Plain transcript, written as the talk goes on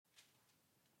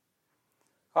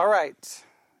All right,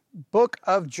 book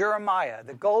of Jeremiah.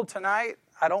 The goal tonight,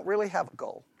 I don't really have a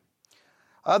goal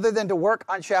other than to work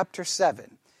on chapter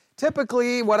 7.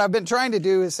 Typically, what I've been trying to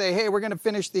do is say, hey, we're going to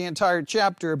finish the entire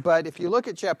chapter, but if you look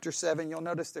at chapter 7, you'll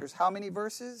notice there's how many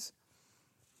verses?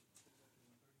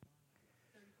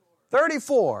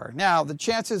 34. Now, the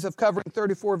chances of covering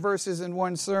 34 verses in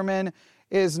one sermon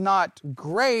is not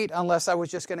great unless I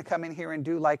was just going to come in here and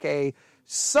do like a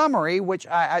summary, which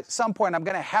at some point I'm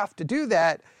going to have to do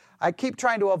that. I keep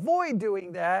trying to avoid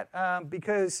doing that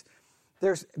because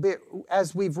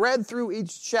as we've read through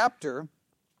each chapter,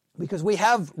 because we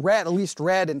have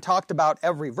read and talked about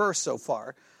every verse so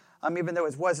far, even though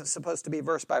it wasn't supposed to be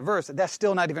verse by verse. That's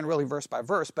still not even really verse by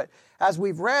verse. But as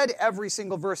we've read every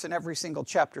single verse in every single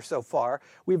chapter so far,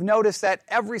 we've noticed that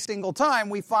every single time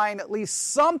we find at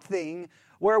least something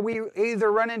where we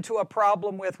either run into a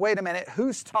problem with, wait a minute,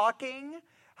 who's talking?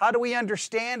 How do we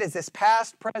understand? Is this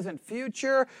past, present,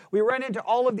 future? We run into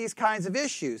all of these kinds of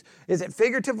issues. Is it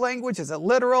figurative language? Is it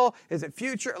literal? Is it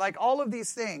future? Like all of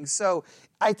these things. So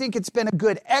I think it's been a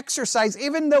good exercise,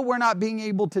 even though we're not being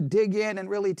able to dig in and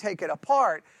really take it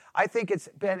apart. I think it's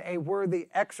been a worthy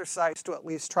exercise to at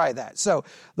least try that. So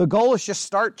the goal is just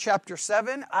start chapter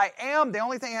 7. The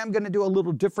only thing I'm going to do a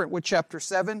little different with chapter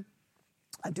 7,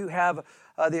 I do have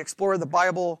the Explorer of the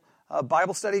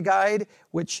Bible study guide,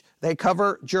 which they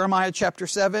cover Jeremiah chapter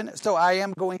 7. So I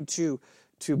am going to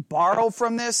borrow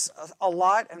from this a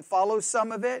lot and follow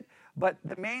some of it. But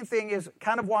the main thing is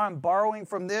kind of why I'm borrowing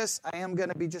from this. I am going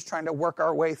to be just trying to work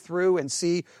our way through and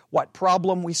see what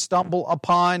problem we stumble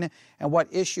upon and what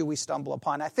issue we stumble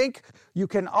upon. I think you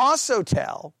can also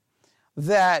tell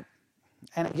that,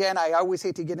 and again, I always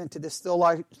hate to get into this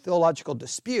theological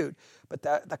dispute, but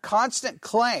the constant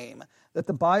claim that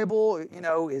the Bible,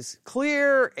 is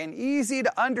clear and easy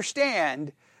to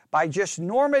understand by just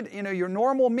your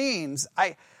normal means.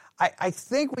 I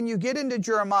think when you get into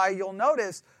Jeremiah, you'll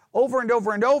notice over and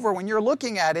over and over when you're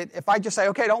looking at it, if I just say,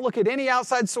 okay, don't look at any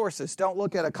outside sources, don't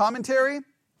look at a commentary,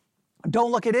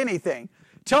 don't look at anything.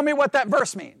 Tell me what that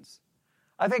verse means.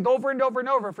 I think over and over and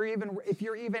over, if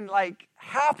you're even like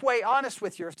halfway honest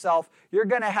with yourself, you're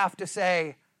going to have to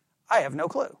say, I have no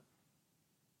clue.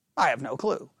 I have no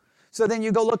clue. So then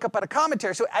you go look up at a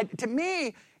commentary. So to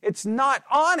me, it's not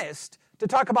honest to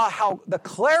talk about how the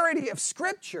clarity of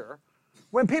Scripture,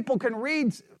 when people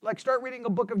can start reading a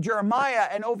book of Jeremiah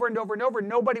and over,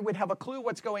 nobody would have a clue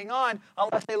what's going on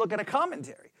unless they look at a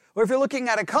commentary. Or if you're looking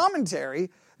at a commentary,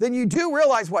 then you do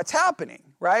realize what's happening,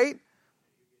 right?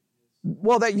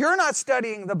 Well, that you're not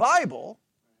studying the Bible,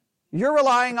 you're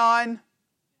relying on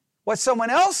what someone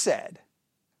else said.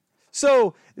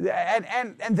 So,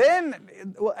 and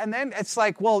then it's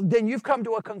like, well, then you've come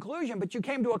to a conclusion, but you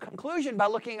came to a conclusion by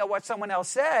looking at what someone else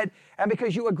said, and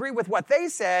because you agree with what they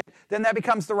said, then that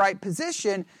becomes the right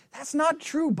position. That's not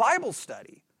true Bible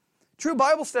study. True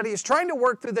Bible study is trying to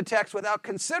work through the text without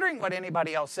considering what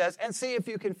anybody else says and see if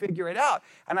you can figure it out.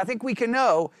 And I think we can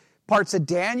know parts of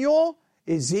Daniel,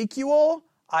 Ezekiel,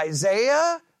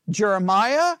 Isaiah,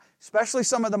 Jeremiah, especially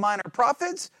some of the minor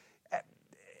prophets.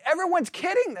 Everyone's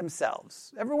kidding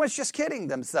themselves. Everyone's just kidding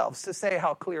themselves to say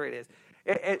how clear it is.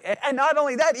 And not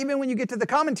only that, even when you get to the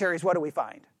commentaries, what do we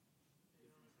find?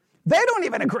 They don't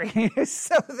even agree.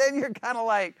 So then you're kind of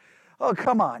like, oh,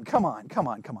 come on.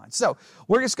 So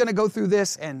we're just going to go through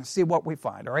this and see what we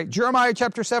find, all right? Jeremiah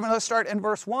chapter 7, let's start in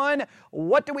verse 1.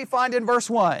 What do we find in verse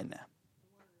 1?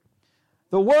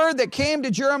 The word that came to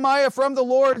Jeremiah from the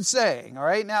Lord saying, all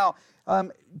right? Now,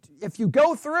 if you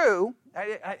go through,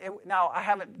 now I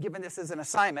haven't given this as an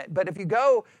assignment, but if you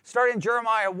go start in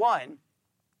Jeremiah 1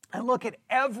 and look at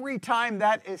every time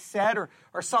that is said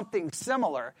or something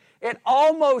similar, it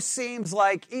almost seems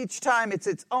like each time it's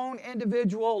its own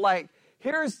individual, like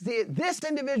here's this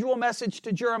individual message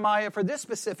to Jeremiah for this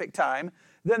specific time,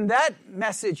 then that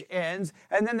message ends,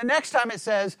 and then the next time it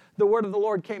says the word of the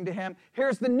Lord came to him,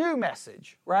 here's the new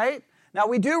message, right? Now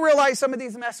we do realize some of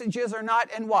these messages are not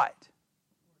in what?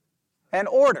 In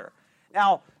order.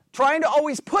 Now, trying to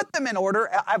always put them in order,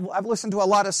 I've listened to a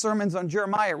lot of sermons on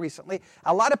Jeremiah recently.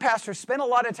 A lot of pastors spend a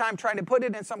lot of time trying to put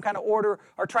it in some kind of order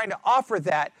or trying to offer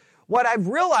that. What I've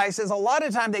realized is a lot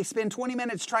of time they spend 20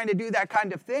 minutes trying to do that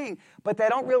kind of thing, but they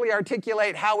don't really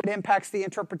articulate how it impacts the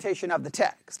interpretation of the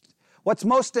text. What's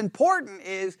most important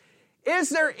is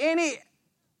there any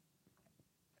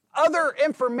other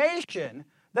information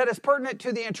that is pertinent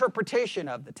to the interpretation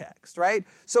of the text, right?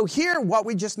 So here, what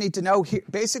we just need to know here,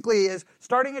 basically is,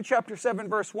 starting at chapter 7,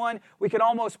 verse 1, we can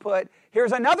almost put,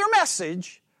 here's another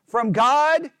message from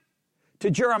God to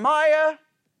Jeremiah,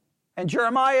 and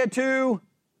Jeremiah to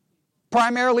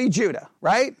primarily Judah,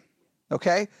 right?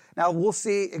 Okay? Now, we'll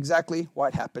see exactly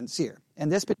what happens here. In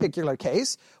this particular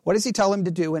case, what does he tell him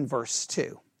to do in verse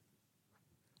 2?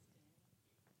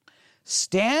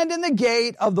 Stand in the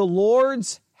gate of the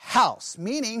Lord's house,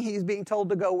 meaning he's being told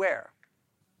to go where?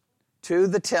 To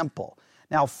the temple.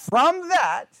 Now, from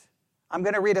that, I'm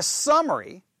going to read a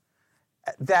summary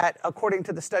that, according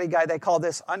to the study guide, they call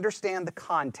this understand the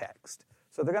context.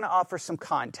 So they're going to offer some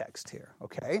context here,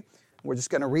 okay? We're just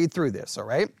going to read through this, all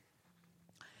right?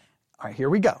 All right, here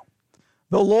we go.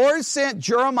 The Lord sent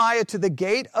Jeremiah to the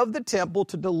gate of the temple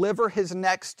to deliver his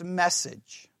next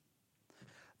message.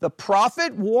 The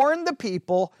prophet warned the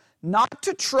people not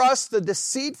to trust the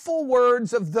deceitful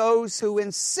words of those who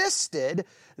insisted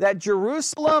that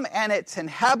Jerusalem and its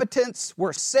inhabitants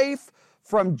were safe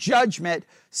from judgment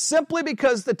simply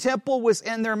because the temple was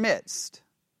in their midst.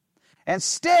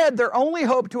 Instead, their only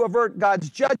hope to avert God's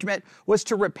judgment was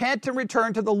to repent and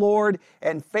return to the Lord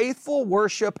in faithful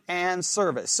worship and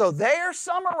service. So they are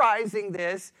summarizing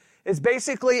this as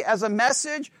basically as a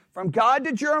message from God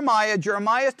to Jeremiah.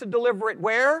 Jeremiah is to deliver it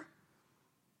where?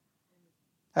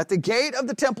 At the gate of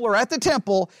the temple or at the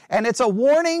temple. And it's a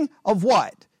warning of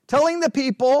what? Telling the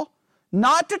people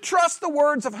not to trust the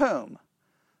words of whom?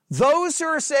 Those who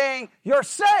are saying, you're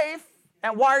safe.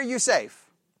 And why are you safe?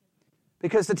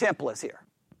 Because the temple is here.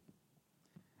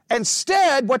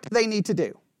 Instead, what do they need to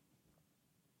do?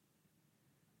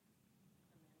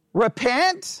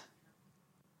 Repent,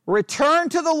 return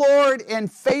to the Lord in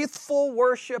faithful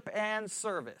worship and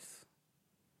service.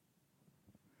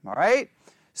 All right?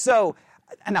 So,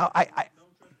 now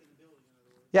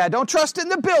don't trust in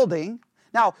the building.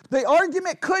 Now, the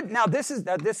argument could, now this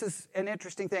is an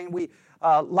interesting thing.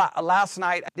 Last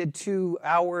night I did 2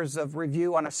 hours of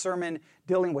review on a sermon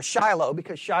dealing with Shiloh,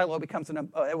 because Shiloh becomes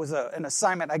an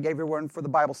assignment I gave everyone for the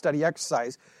Bible study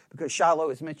exercise, because Shiloh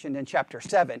is mentioned in chapter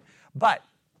 7. But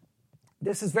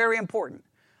this is very important.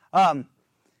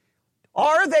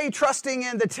 Are they trusting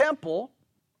in the temple,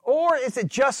 or is it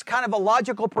just kind of a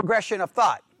logical progression of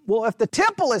thought? Well, if the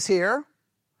temple is here,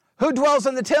 who dwells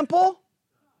in the temple?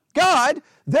 God.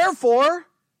 Therefore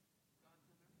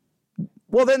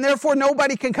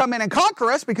nobody can come in and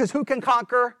conquer us, because who can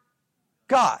conquer?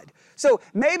 God. So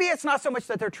maybe it's not so much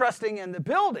that they're trusting in the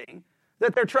building,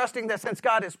 that they're trusting that since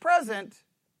God is present,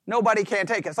 nobody can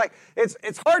take us. Like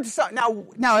it's hard to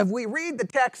now if we read the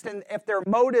text and if their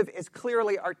motive is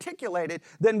clearly articulated,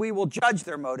 then we will judge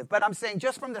their motive. But I'm saying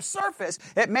just from the surface,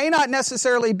 it may not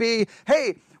necessarily be,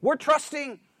 hey, we're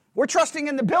trusting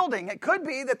in the building. It could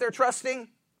be that they're trusting,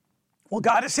 well,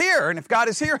 God is here, and if God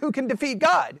is here, who can defeat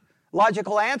God?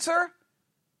 Logical answer?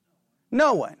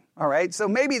 No one. All right, so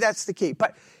maybe that's the key.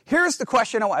 But here's the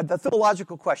question, the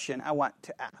theological question I want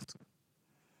to ask.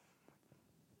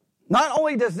 Not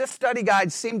only does this study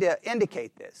guide seem to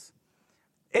indicate this,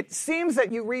 it seems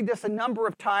that you read this a number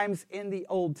of times in the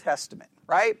Old Testament,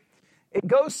 right? It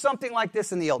goes something like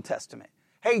this in the Old Testament.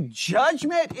 Hey,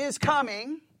 judgment is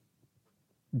coming.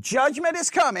 Judgment is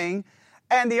coming.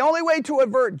 And the only way to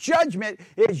avert judgment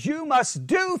is you must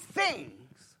do things.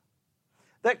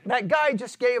 That guy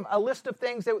just gave a list of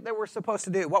things that we're supposed to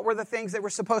do. What were the things that we're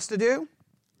supposed to do?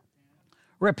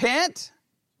 Repent.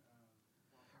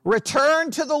 Return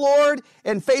to the Lord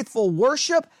in faithful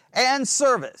worship and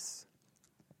service.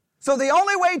 So the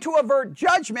only way to avert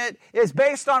judgment is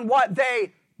based on what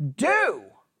they do.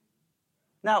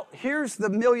 Now, here's the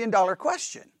 $1 million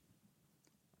question.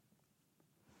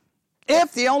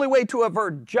 If the only way to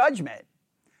avert judgment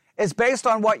is based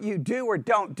on what you do or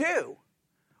don't do,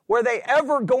 were they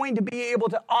ever going to be able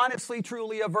to honestly,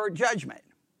 truly avert judgment?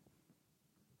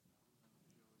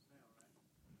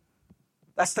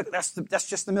 That's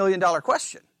just the $1 million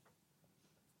question.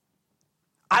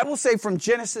 I will say from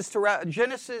Genesis to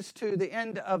the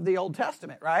end of the Old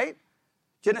Testament, right?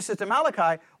 Genesis to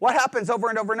Malachi, what happens over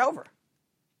and over and over?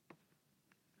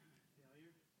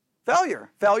 Failure,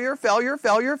 failure, failure,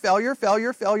 failure, failure,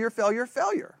 failure, failure, failure,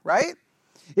 failure, right?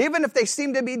 Even if they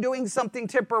seem to be doing something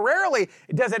temporarily,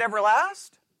 does it ever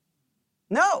last?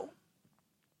 No.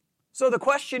 So the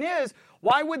question is,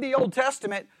 why would the Old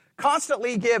Testament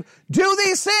constantly give, do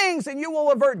these things and you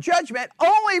will avert judgment,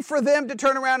 only for them to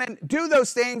turn around and do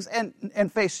those things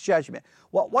and face judgment?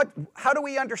 Well, how do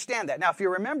we understand that? Now, if you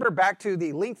remember back to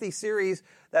the lengthy series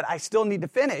that I still need to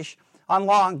finish on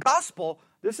Law and Gospel,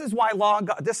 this is why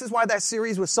that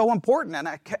series was so important. And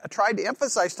I tried to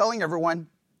emphasize telling everyone,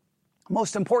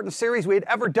 most important series we had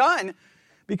ever done,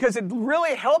 because it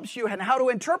really helps you in how to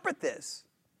interpret this.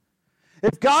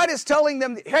 If God is telling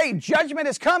them, hey, judgment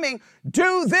is coming,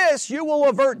 do this, you will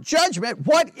avert judgment.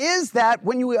 What is that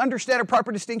when you understand a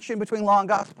proper distinction between law and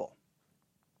gospel?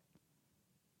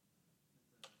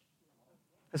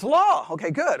 It's law.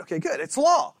 Okay, good. It's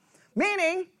law.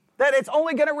 Meaning that it's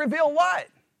only going to reveal what?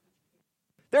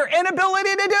 Their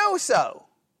inability to do so.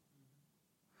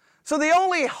 So the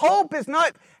only hope is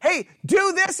not, hey,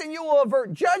 do this and you will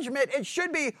avert judgment. It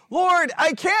should be, Lord,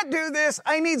 I can't do this.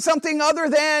 I need something other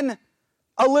than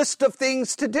a list of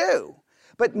things to do.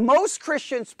 But most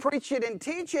Christians preach it and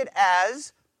teach it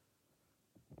as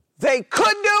they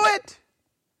could do it,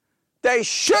 they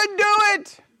should do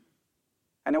it,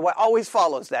 and then what always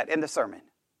follows that in the sermon?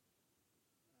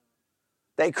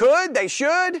 They could, they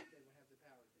should.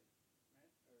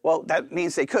 Well, that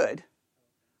means they could.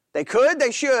 They could,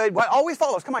 they should. What always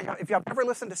follows, come on, if you've ever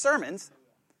listened to sermons,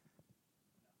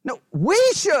 no, we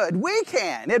should, we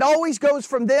can. It always goes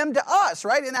from them to us,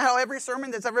 right? Isn't that how every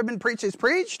sermon that's ever been preached is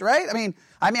preached, right? I mean,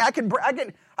 I can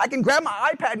grab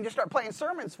my iPad and just start playing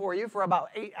sermons for you for about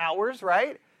 8 hours,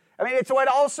 right? I mean, it's what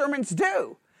all sermons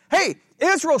do. Hey,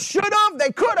 Israel should have,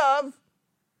 they could have,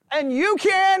 and you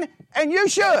can, and you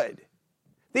should.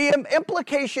 The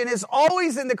implication is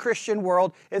always in the Christian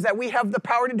world is that we have the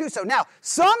power to do so. Now,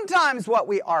 sometimes what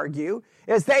we argue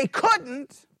is they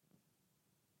couldn't,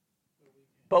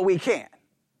 but we can.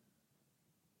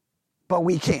 But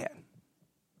we can.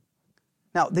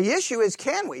 Now, the issue is,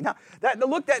 can we? Now,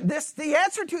 the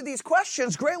answer to these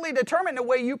questions greatly determine the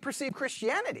way you perceive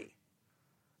Christianity.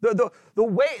 The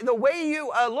way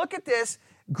you look at this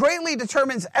greatly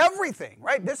determines everything,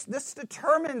 right? This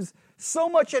determines so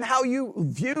much in how you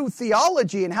view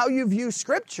theology and how you view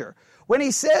Scripture. When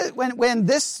he says, when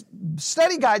this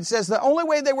study guide says the only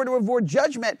way they were to avoid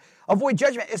judgment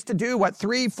is to do,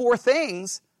 3-4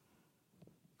 things,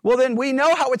 well, then we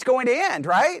know how it's going to end,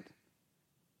 right?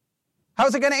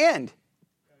 How's it going to end?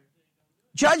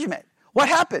 Judgment. What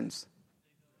happens?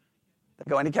 They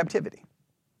go into captivity.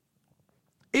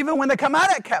 Even when they come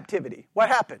out of captivity, what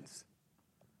happens?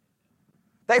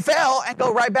 They fail and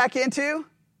go right back into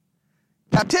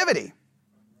captivity.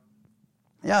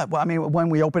 Yeah, well, I mean, when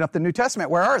we open up the New Testament,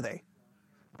 where are they?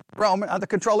 Rome, under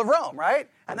control of Rome, right?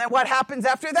 And then what happens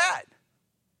after that?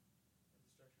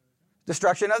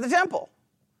 Destruction of the temple.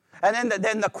 And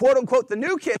then the quote-unquote, the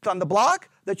new kids on the block,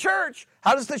 the church,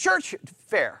 how does the church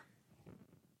fare?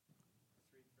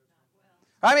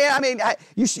 I mean,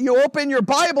 you open your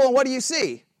Bible and what do you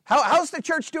see? How's the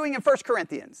church doing in 1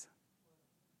 Corinthians?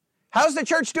 How's the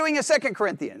church doing in 2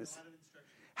 Corinthians?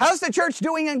 How's the church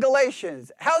doing in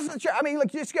Galatians? How's the church,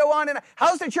 look, just go on and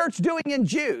how's the church doing in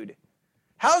Jude?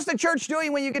 How's the church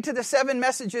doing when you get to the 7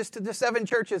 messages to the 7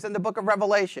 churches in the book of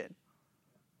Revelation?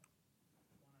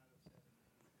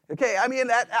 Okay,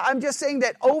 I'm just saying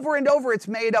that over and over it's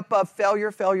made up of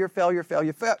failure.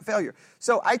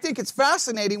 So I think it's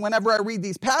fascinating whenever I read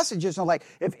these passages. I'm like,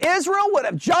 if Israel would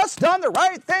have just done the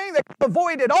right thing, they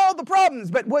avoided all the problems.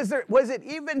 But was it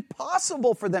even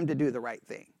possible for them to do the right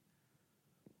thing?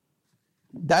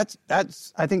 That's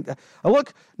I think.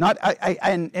 Look,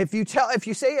 and if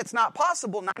you say it's not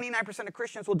possible, 99% of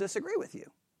Christians will disagree with you,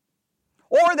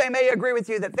 or they may agree with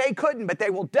you that they couldn't, but they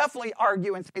will definitely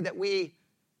argue and say that we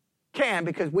can,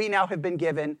 because we now have been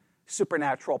given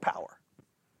supernatural power.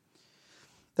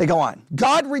 They go on.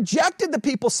 God rejected the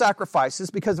people's sacrifices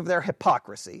because of their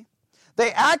hypocrisy.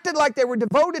 They acted like they were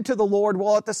devoted to the Lord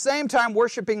while at the same time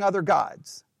worshiping other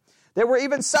gods. They were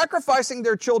even sacrificing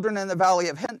their children in the valley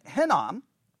of Hinnom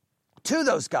to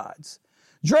those gods.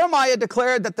 Jeremiah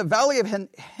declared that the valley of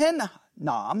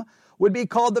Hinnom would be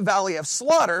called the valley of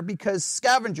slaughter because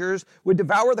scavengers would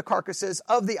devour the carcasses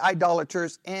of the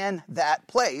idolaters in that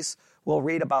place. We'll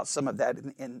read about some of that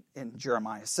in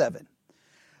Jeremiah 7.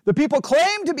 The people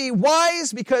claimed to be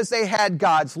wise because they had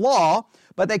God's law,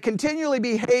 but they continually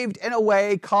behaved in a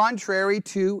way contrary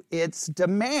to its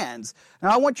demands.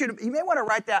 Now I want you may want to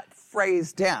write that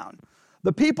phrase down.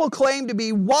 The people claimed to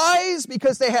be wise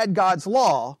because they had God's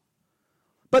law,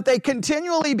 but they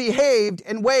continually behaved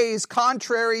in ways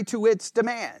contrary to its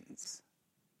demands.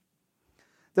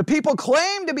 The people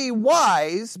claimed to be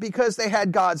wise because they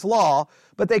had God's law,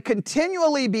 but they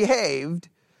continually behaved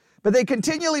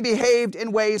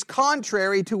in ways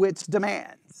contrary to its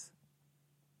demands.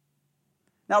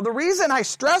 Now, the reason I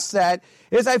stress that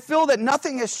is I feel that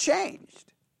nothing has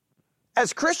changed.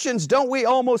 As Christians, don't we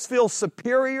almost feel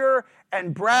superior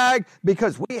and brag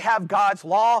because we have God's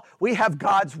law, we have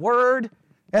God's word?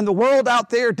 And the world out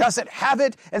there doesn't have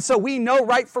it. And so we know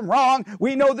right from wrong.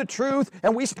 We know the truth.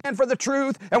 And we stand for the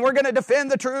truth. And we're going to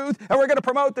defend the truth. And we're going to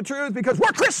promote the truth because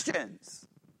we're Christians.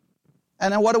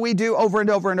 And then what do we do over and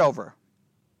over and over?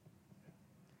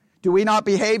 Do we not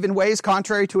behave in ways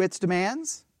contrary to its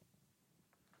demands?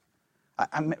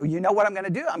 You know what I'm going to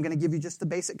do? I'm going to give you just the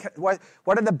basic. What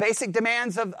are the basic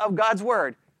demands of God's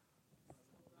word?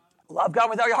 Love God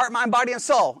with all your heart, mind, body, and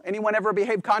soul. Anyone ever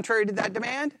behave contrary to that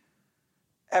demand?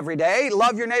 Every day.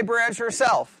 Love your neighbor as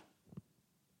yourself.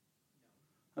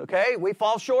 Okay, we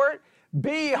fall short.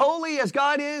 Be holy as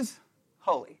God is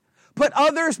holy. Put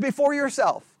others before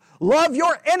yourself. Love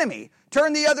your enemy.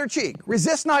 Turn the other cheek.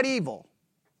 Resist not evil.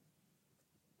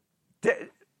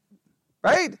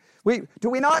 Right? Do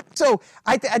we not? So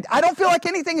I don't feel like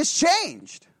anything has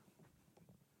changed.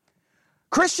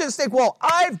 Christians think, well,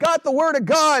 I've got the Word of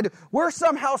God. We're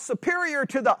somehow superior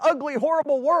to the ugly,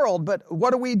 horrible world. But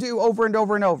what do we do over and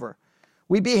over and over?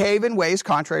 We behave in ways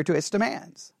contrary to its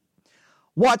demands.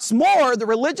 What's more, the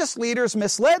religious leaders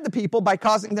misled the people by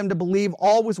causing them to believe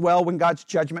all was well when God's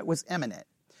judgment was imminent.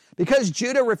 Because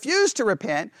Judah refused to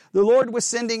repent, the Lord was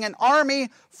sending an army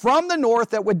from the north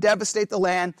that would devastate the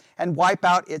land and wipe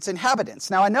out its inhabitants.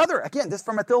 Now again, this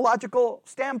from a theological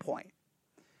standpoint.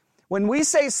 When we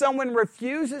say someone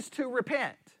refuses to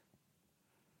repent,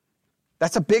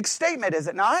 that's a big statement, is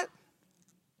it not?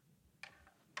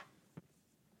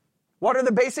 What are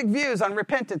the basic views on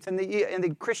repentance in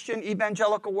the Christian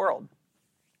evangelical world?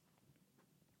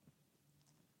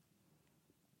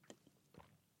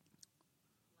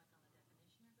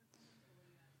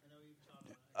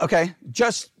 Okay,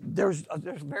 there's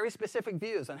very specific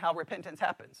views on how repentance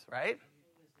happens, right?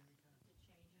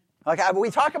 Okay, we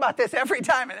talk about this every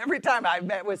time, and every time I've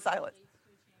met with Silas.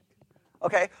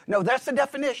 Okay, no, that's the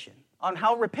definition on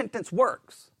how repentance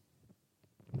works.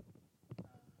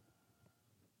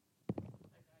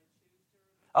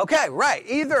 Okay, right.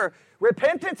 Either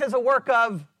repentance is a work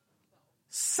of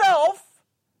self,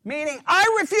 meaning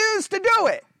I refuse to do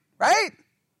it, right?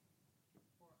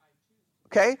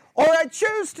 Okay, or I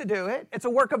choose to do it. It's a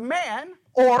work of man,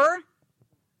 or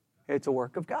it's a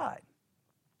work of God.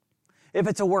 If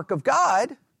it's a work of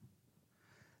God,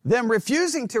 then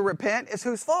refusing to repent is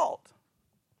whose fault?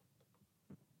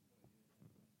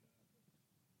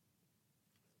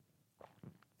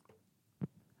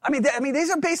 I mean, these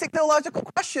are basic theological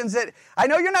questions that I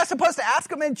know you're not supposed to ask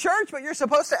them in church, but you're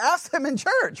supposed to ask them in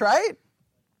church, right?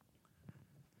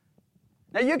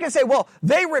 Now you can say, well,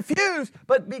 they refuse,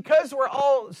 but because we're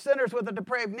all sinners with a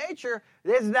depraved nature,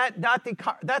 is that not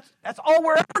that's all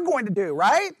we're ever going to do,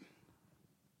 right?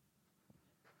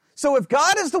 So if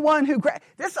God is the one who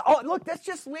this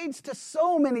just leads to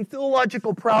so many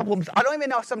theological problems. I don't even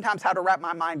know sometimes how to wrap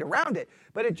my mind around it,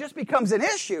 but it just becomes an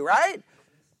issue, right?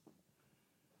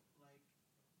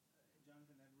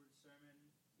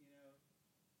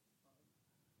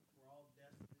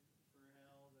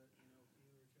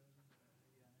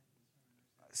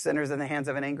 Sinners in the hands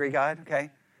of an angry God, okay?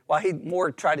 Well, he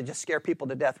more tried to just scare people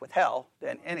to death with hell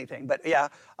than anything. But yeah,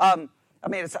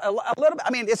 it's a little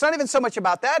bit, it's not even so much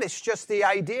about that. It's just the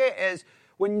idea is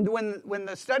when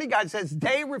the study guide says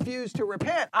they refuse to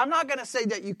repent, I'm not going to say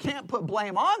that you can't put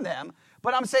blame on them,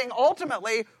 but I'm saying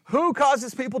ultimately, who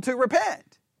causes people to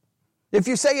repent? If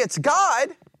you say it's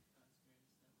God,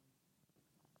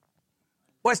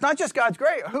 well, it's not just God's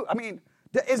grace.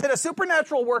 Is it a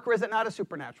supernatural work or is it not a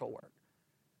supernatural work?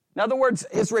 In other words,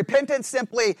 is repentance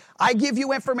simply, I give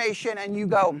you information and you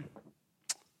go,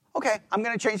 okay, I'm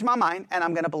going to change my mind and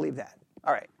I'm going to believe that.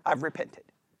 All right, I've repented.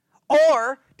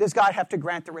 Or does God have to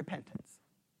grant the repentance?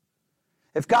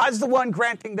 If God's the one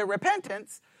granting the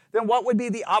repentance, then what would be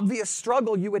the obvious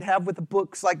struggle you would have with the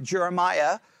books like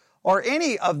Jeremiah or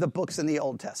any of the books in the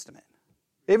Old Testament?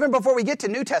 Even before we get to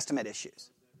New Testament issues.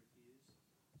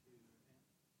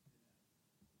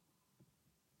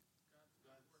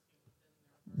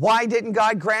 Why didn't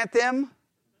God grant them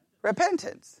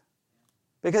repentance?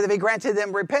 Because if he granted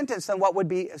them repentance, then what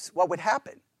would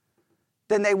happen?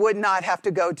 Then they would not have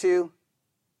to go to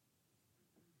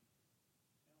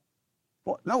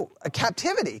a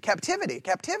captivity,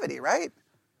 right?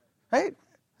 Right?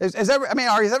 I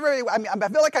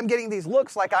feel like I'm getting these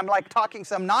looks like I'm like talking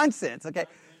some nonsense. Okay,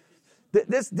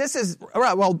 this is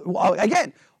well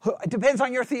again. It depends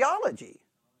on your theology.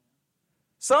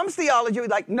 Some theology would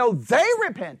like, no, they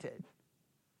repented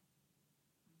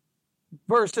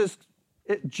versus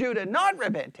Judah not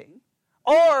repenting,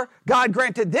 or God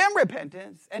granted them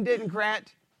repentance and didn't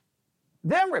grant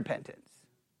them repentance.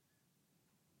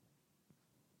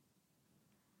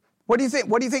 What do you think?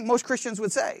 What do you think most Christians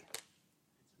would say?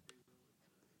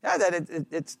 Yeah, that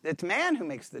it's man who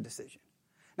makes the decision.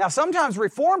 Now, sometimes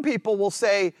Reformed people will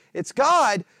say it's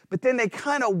God, but then they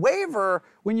kind of waver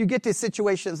when you get to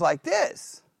situations like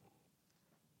this.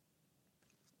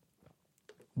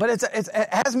 But it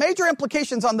has major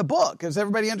implications on the book. Does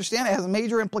everybody understand? It has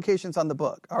major implications on the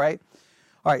book. All right?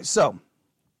 All right, so,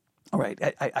 all right,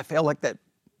 I feel like that,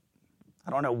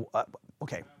 I don't know,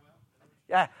 okay.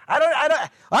 Yeah, I don't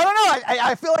know.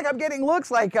 I feel like I'm getting looks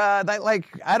like I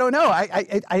don't know.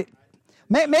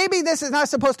 Maybe this is not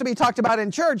supposed to be talked about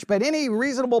in church, but any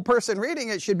reasonable person reading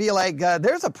it should be like,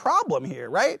 there's a problem here,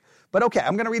 right? But okay,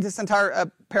 I'm going to read this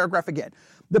entire paragraph again.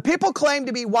 The people claimed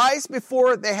to be wise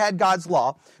before they had God's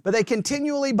law, but they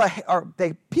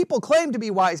people claimed to be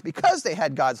wise because they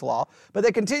had God's law, but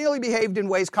they continually behaved in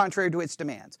ways contrary to its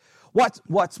demands.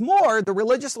 What's more, the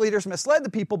religious leaders misled the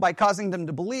people by causing them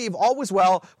to believe all was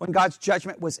well when God's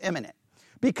judgment was imminent.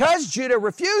 Because Judah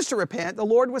refused to repent, the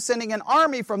Lord was sending an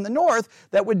army from the north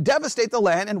that would devastate the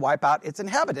land and wipe out its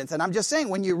inhabitants. And I'm just saying,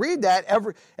 when you read that,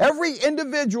 every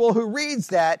individual who reads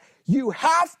that, you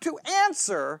have to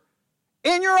answer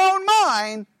in your own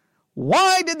mind,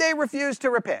 why did they refuse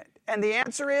to repent? And the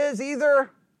answer is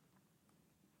either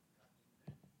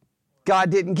God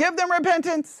didn't give them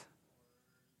repentance,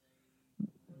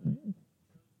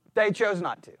 they chose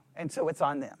not to, and so it's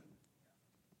on them.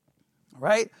 All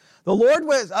right? The Lord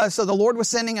was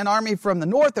sending an army from the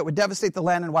north that would devastate the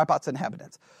land and wipe out its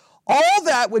inhabitants. All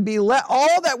that would be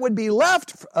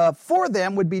left for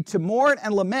them would be to mourn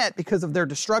and lament because of their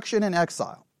destruction and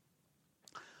exile.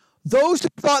 Those who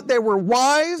thought they were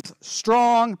wise,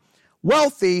 strong,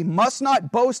 wealthy must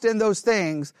not boast in those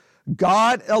things.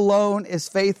 God alone is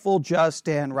faithful, just,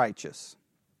 and righteous.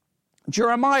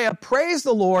 Jeremiah praised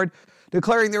the Lord,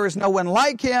 declaring there is no one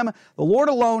like him. The Lord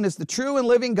alone is the true and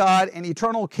living God and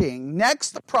eternal King.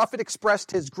 Next, the prophet expressed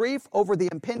his grief over the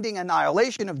impending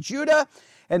annihilation of Judah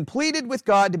and pleaded with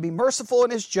God to be merciful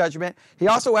in his judgment. He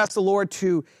also asked the Lord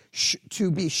to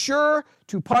be sure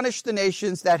to punish the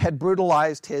nations that had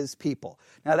brutalized his people.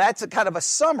 Now that's a kind of a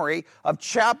summary of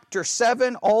chapter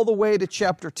 7 all the way to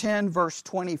chapter 10, verse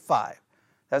 25.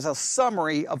 That's a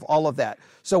summary of all of that.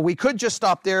 So we could just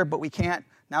stop there, but we can't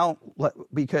now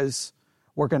because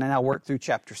we're going to now work through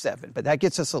chapter 7. But that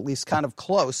gets us at least kind of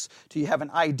close to you have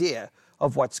an idea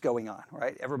of what's going on. All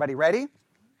right, everybody ready?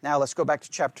 Now let's go back to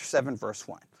chapter 7, verse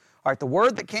 1. All right, the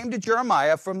word that came to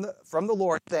Jeremiah from the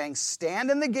Lord, saying, stand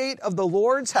in the gate of the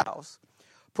Lord's house,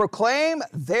 proclaim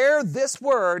there this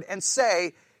word, and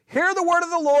say, hear the word of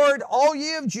the Lord, all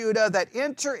ye of Judah that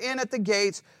enter in at the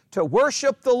gates to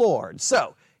worship the Lord.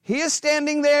 So he is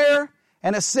standing there.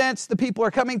 In a sense, the people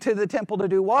are coming to the temple to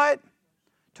do what?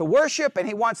 To worship, and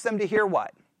he wants them to hear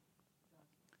what?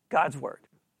 God's word.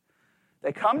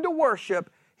 They come to worship.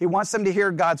 He wants them to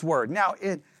hear God's word. Now,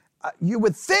 you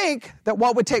would think that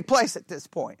what would take place at this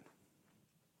point?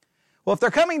 Well, if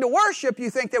they're coming to worship, you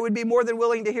think they would be more than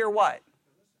willing to hear what?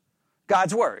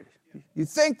 God's word. You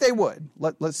think they would.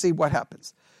 Let's see what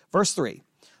happens. Verse 3.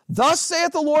 Thus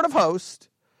saith the Lord of hosts,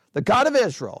 the God of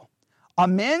Israel,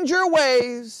 amend your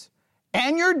ways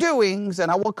and your doings,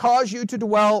 and I will cause you to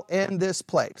dwell in this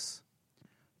place.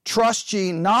 Trust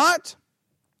ye not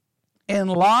in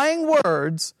lying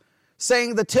words,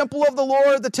 saying, the temple of the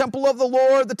Lord, the temple of the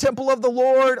Lord, the temple of the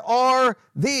Lord are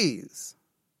these.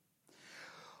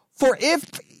 For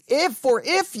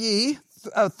if ye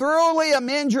thoroughly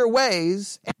amend your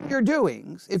ways and your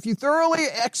doings, if you thoroughly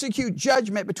execute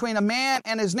judgment between a man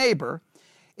and his neighbor,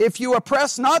 if you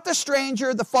oppress not the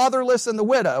stranger, the fatherless, and the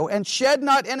widow, and shed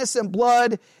not innocent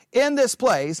blood in this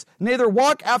place, neither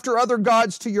walk after other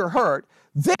gods to your hurt,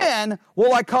 then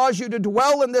will I cause you to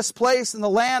dwell in this place in the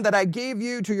land that I gave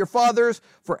you to your fathers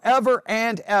forever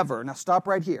and ever. Now stop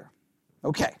right here.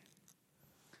 Okay.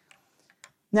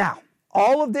 Now,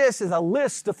 all of this is a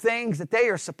list of things that they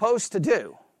are supposed to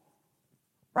do.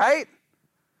 Right?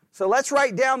 So let's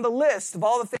write down the list of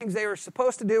all the things they are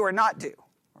supposed to do or not do.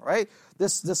 All right?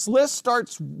 This list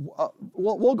starts,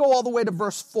 we'll go all the way to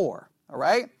verse 4. All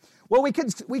right? Well, we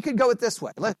could go it this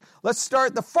way. Let's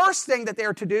start. The first thing that they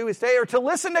are to do is they are to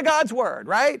listen to God's word,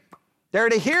 right? They're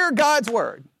to hear God's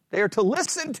word. They are to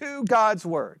listen to God's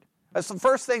word. That's the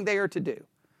first thing they are to do.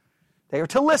 They are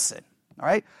to listen, all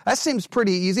right? That seems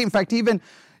pretty easy. In fact, even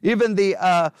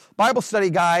the Bible study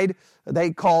guide,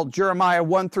 they call Jeremiah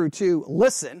 1 through 2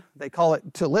 listen. They call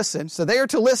it to listen. So they are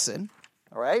to listen,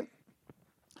 all right?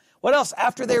 What else?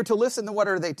 After they are to listen, then what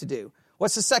are they to do?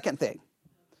 What's the second thing?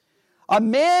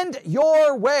 Amend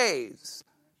your ways.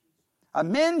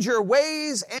 Amend your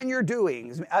ways and your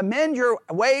doings. Amend your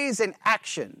ways and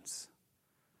actions.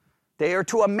 They are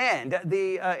to amend.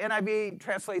 The NIV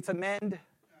translates amend.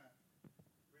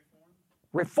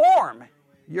 Reform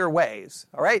your ways.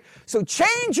 All right? So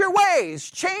change your ways.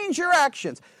 Change your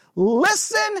actions.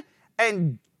 Listen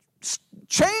and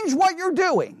change what you're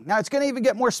doing. Now, it's going to even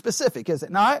get more specific, is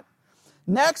it not?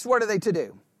 Next, what are they to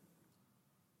do?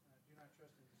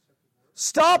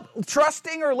 Stop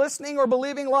trusting or listening or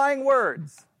believing lying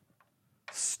words.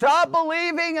 Stop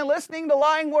believing and listening to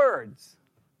lying words.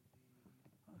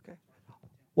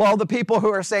 Well, the people who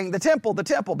are saying the temple,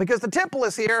 because the temple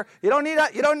is here, you don't need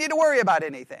to worry about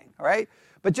anything, all right?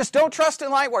 But just don't trust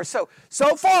in light words.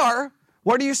 So far,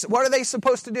 what are they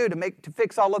supposed to do to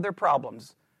fix all of their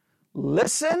problems?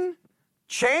 Listen,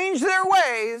 change their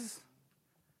ways,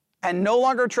 and no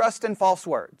longer trust in false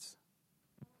words.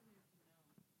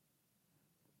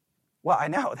 Well, I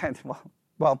know.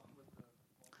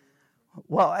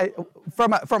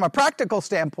 From a practical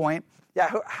standpoint,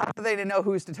 yeah, how do they know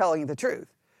who's telling the truth?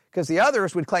 Because the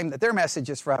others would claim that their message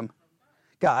is from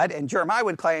God, and Jeremiah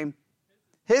would claim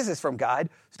his is from God.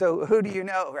 So who do you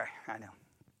know? Right, I know.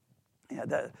 Yeah,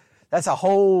 that's a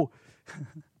whole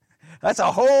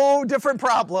different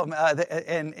problem,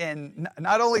 in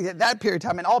not only that period of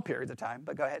time, in all periods of time.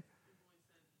 But go ahead.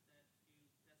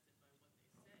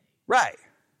 Right.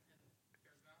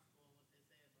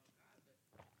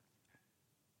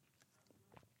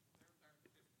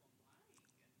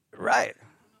 Right.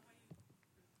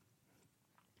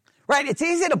 Right, it's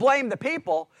easy to blame the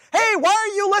people. Hey, why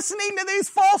are you listening to these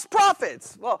false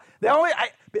prophets? Well, you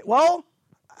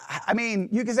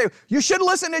can say, you should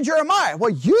listen to Jeremiah.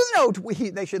 Well,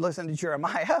 they should listen to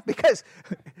Jeremiah because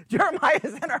Jeremiah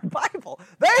is in our Bible.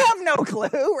 They have no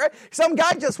clue, right? Some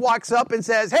guy just walks up and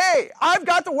says, hey, I've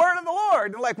got the word of the Lord.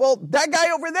 And they're like, well, that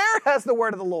guy over there has the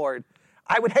word of the Lord.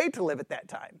 I would hate to live at that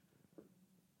time.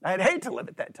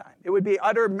 It would be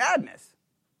utter madness.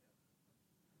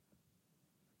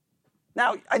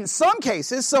 Now, in some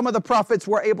cases, some of the prophets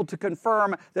were able to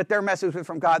confirm that their message was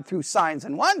from God through signs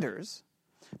and wonders.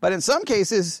 But in some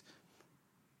cases,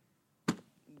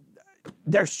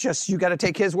 you got to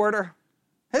take his word or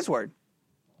his word.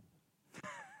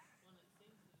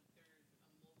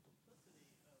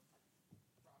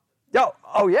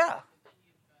 Oh yeah.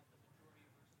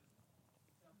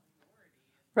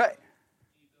 Right.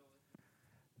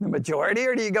 The majority,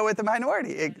 or do you go with the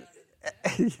minority?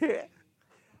 Yeah.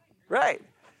 Right.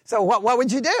 So what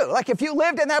would you do? Like if you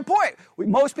lived in that point,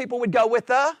 most people would go with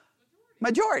the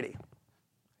majority.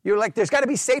 You're like, there's got to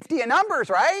be safety in numbers,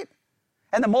 right?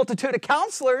 And the multitude of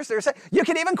counselors, you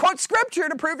can even quote scripture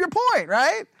to prove your point,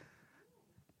 right?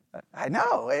 I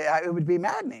know, it would be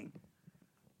maddening.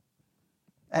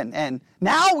 And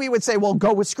now we would say, well,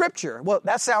 go with scripture. Well,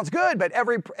 that sounds good, but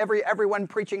everyone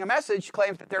preaching a message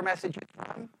claims that their message is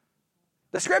from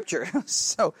the scripture.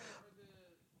 So.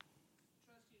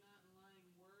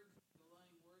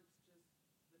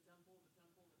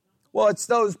 Well, it's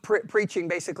those preaching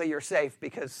basically you're safe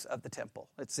because of the temple,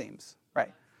 it seems,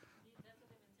 right? That's what they've been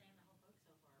saying the whole book so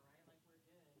far, right?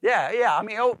 Like we're good. Yeah. I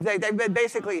mean, they've been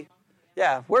basically,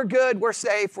 yeah, we're good, we're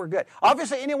safe, we're good.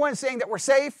 Obviously, anyone saying that we're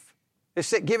safe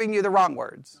is giving you the wrong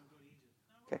words.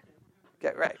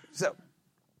 Okay, right. So,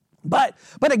 but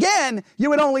again, you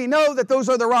would only know that those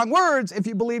are the wrong words if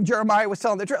you believe Jeremiah was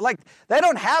telling the truth. Like they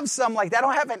don't have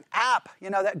an app,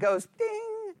 that goes ding.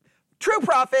 True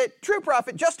prophet,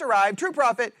 just arrived, true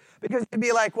prophet, because it'd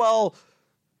be like, well,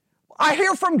 I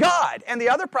hear from God. And the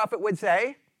other prophet would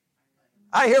say,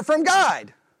 I hear from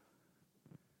God.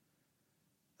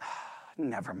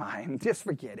 Never mind, just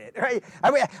forget it, right?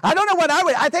 I mean, I don't know what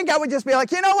I think I would just be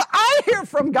like, what, I hear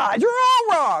from God. You're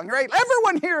all wrong, right?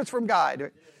 Everyone hears from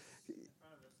God.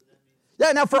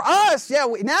 Yeah, now for us,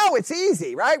 now it's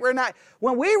easy, right?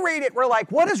 When we read it, we're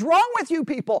like, what is wrong with you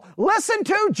people? Listen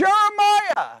to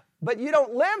Jeremiah. But you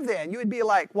don't live then. You would be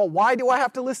like, well, why do I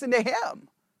have to listen to him?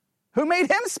 Who made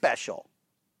him special?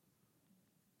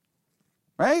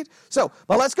 Right? So,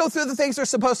 but let's go through the things they're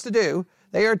supposed to do.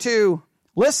 They are to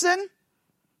listen.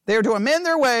 They are to amend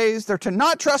their ways. They're to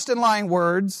not trust in lying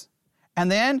words. And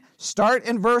then start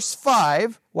in verse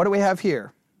 5. What do we have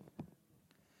here?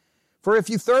 For if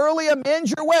you thoroughly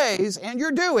amend your ways and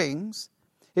your doings,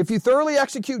 if you thoroughly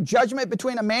execute judgment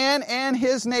between a man and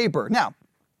his neighbor. Now,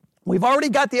 we've already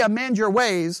got the amend your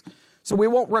ways, so we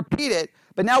won't repeat it,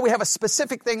 but now we have a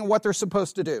specific thing of what they're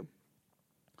supposed to do.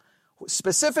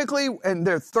 Specifically, and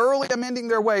they're thoroughly amending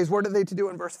their ways, what are they to do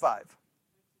in verse 5?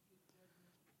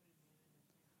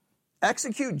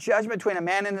 Execute judgment between a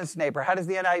man and his neighbor. How does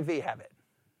the NIV have it?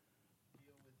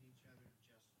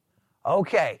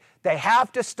 Okay, they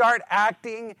have to start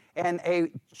acting in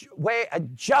a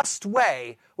just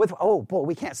way with,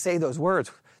 we can't say those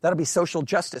words. That'll be social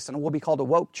justice, and we'll be called a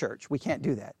woke church. We can't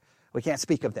do that. We can't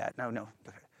speak of that. No.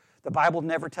 The Bible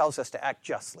never tells us to act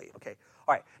justly. Okay,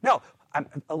 all right. No, I'm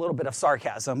a little bit of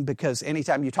sarcasm because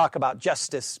anytime you talk about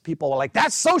justice, people are like,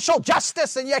 that's social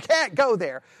justice, and you can't go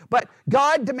there. But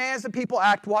God demands that people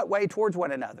act what way towards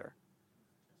one another?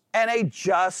 In a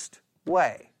just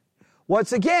way.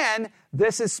 Once again,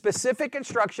 this is specific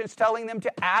instructions telling them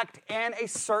to act in a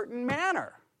certain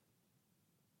manner.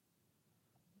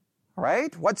 All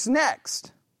right, what's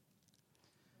next?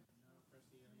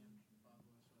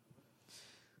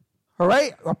 All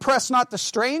right, oppress not the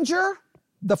stranger,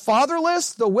 the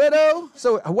fatherless, the widow.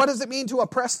 So what does it mean to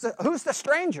oppress who's the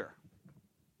stranger?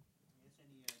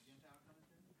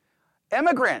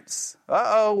 Immigrants.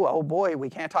 Oh boy, we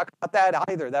can't talk about that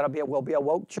either. We'll be a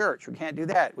woke church. We can't do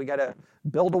that. We got to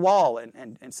build a wall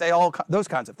and say all those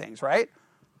kinds of things, right?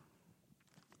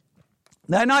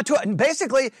 They're not to, and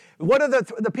basically, what are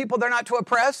the people they're not to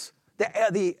oppress?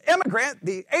 The immigrant,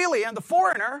 the alien, the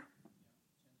foreigner.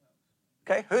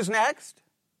 Okay, who's next?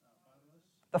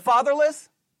 The fatherless.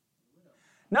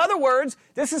 In other words,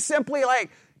 this is simply like,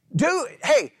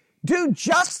 do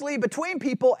justly between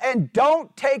people and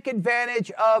don't take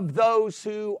advantage of those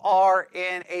who are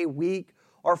in a weak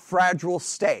or fragile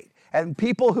state. And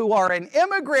people who are an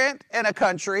immigrant in a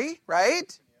country,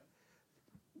 right?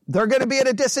 They're going to be at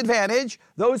a disadvantage.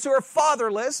 Those who are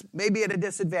fatherless may be at a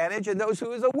disadvantage, and those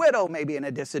who is a widow may be in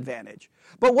a disadvantage.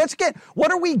 But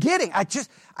what are we getting? I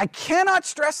cannot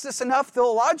stress this enough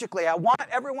theologically. I want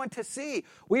everyone to see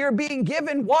we are being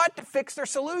given what to fix their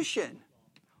solution?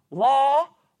 Law,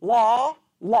 law,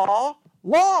 law,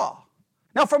 law.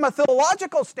 Now, from a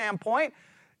theological standpoint,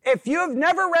 if you have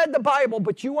never read the Bible,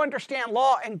 but you understand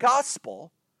law and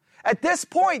gospel, at this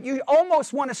point, you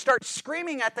almost want to start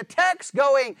screaming at the text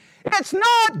going, it's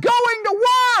not going to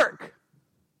work.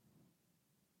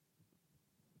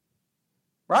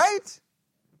 Right?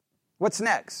 What's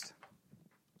next?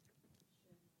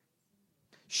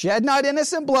 Shed not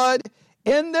innocent blood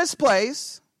in this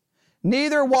place,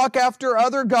 neither walk after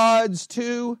other gods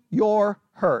to your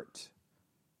hurt.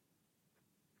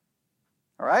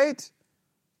 All right?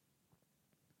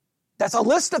 That's a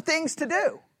list of things to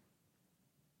do.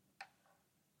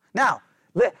 Now,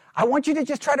 I want you to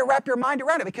just try to wrap your mind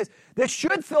around it, because this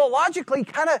should theologically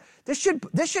this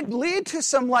should lead to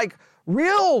some like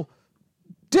real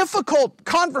difficult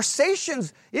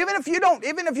conversations. Even if you don't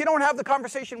have the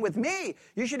conversation with me,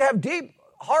 you should have deep,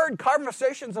 hard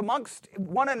conversations amongst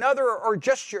one another or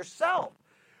just yourself.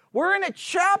 We're in a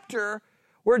chapter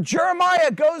where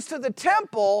Jeremiah goes to the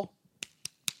temple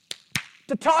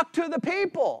to talk to the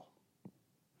people.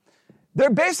 They're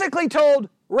basically told,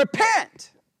 repent.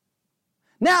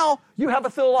 Now, you have a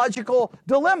theological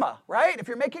dilemma, right? If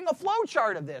you're making a flow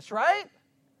chart of this, right?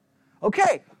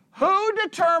 Okay, who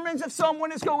determines if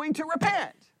someone is going to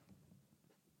repent?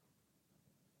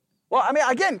 Well, I mean,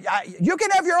 again, you can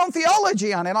have your own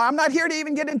theology on it. I'm not here to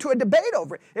even get into a debate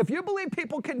over it. If you believe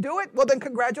people can do it, well, then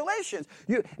congratulations.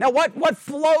 Now, what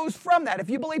flows from that? If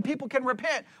you believe people can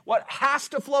repent, what has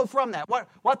to flow from that?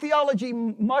 What theology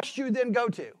must you then go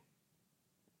to?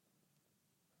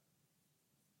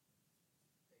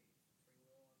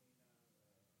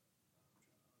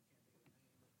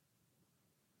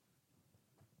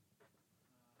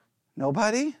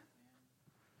 Nobody?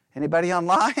 Anybody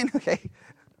online? Okay.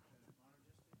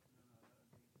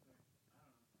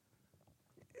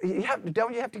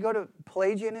 Don't you have to go to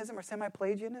Pelagianism or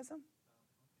semi-Pelagianism?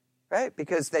 Right?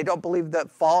 Because they don't believe the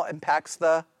fall impacts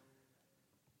the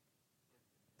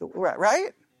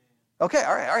right? Okay,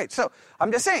 all right. So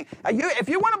I'm just saying, if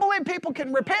you want to believe people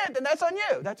can repent, then that's on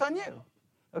you. That's on you.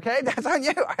 Okay, that's on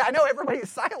you. I know everybody's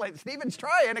silent. Stephen's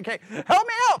trying. Okay, help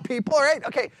me out, people. All right.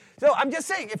 Okay, so I'm just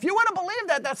saying, if you want to believe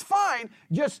that, that's fine.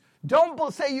 Just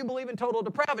don't say you believe in total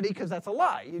depravity, because that's a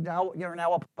lie. You're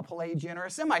now a Pelagian or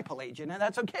a semi-Pelagian, and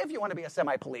that's okay if you want to be a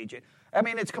semi-Pelagian. I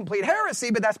mean, it's complete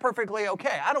heresy, but that's perfectly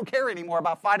okay. I don't care anymore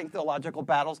about fighting theological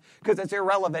battles, because it's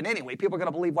irrelevant anyway. People are going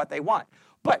to believe what they want.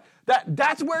 But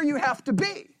that's where you have to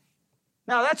be.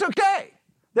 Now, that's okay.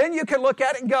 Then you can look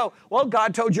at it and go, well,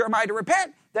 God told Jeremiah to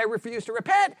repent. They refused to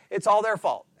repent. It's all their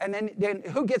fault. And then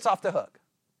who gets off the hook?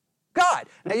 God.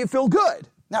 Now you feel good.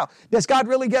 Now, does God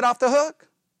really get off the hook?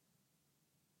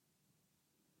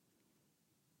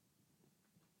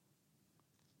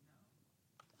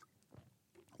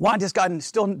 Why does that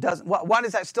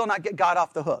still not get God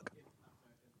off the hook?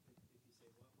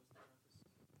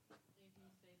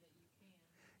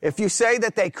 If you say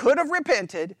that they could have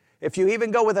repented, if you even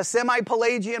go with a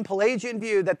Pelagian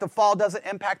view that the fall doesn't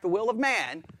impact the will of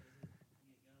man,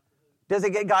 does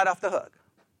it get God off the hook?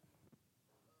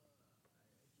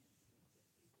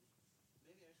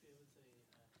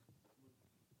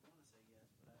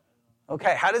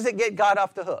 Okay, how does it get God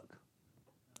off the hook?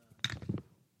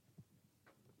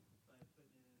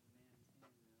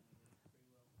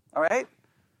 All right?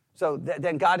 So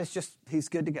then God is he's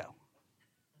good to go.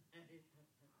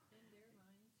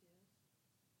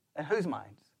 And whose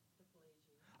minds?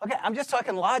 Okay, I'm just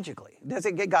talking logically. Does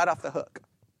it get God off the hook?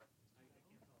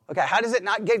 Okay, how does it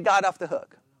not get God off the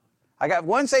hook? I got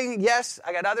one saying yes,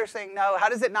 I got others saying no. How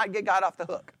does it not get God off the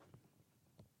hook?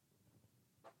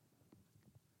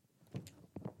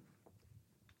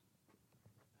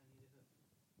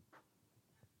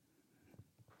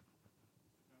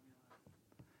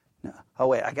 No. Oh,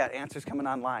 wait, I got answers coming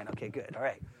online. Okay, good. All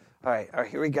right,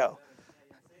 here we go.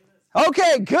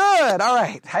 Okay, good. All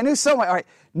right. I knew so much. All right.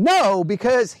 No,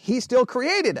 because he still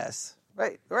created us.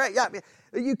 Right, yeah.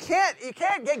 You can't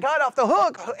get God off the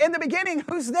hook. In the beginning,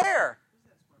 who's there?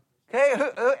 Okay,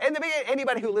 in the beginning,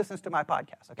 anybody who listens to my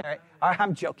podcast. Okay, all right,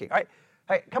 I'm joking. All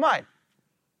right, come on.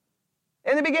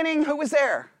 In the beginning, who was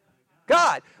there?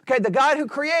 God. Okay, the God who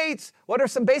creates. What are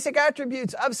some basic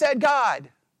attributes of said God?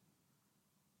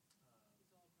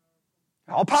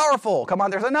 All powerful. Come on,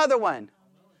 there's another one.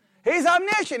 He's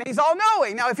omniscient. He's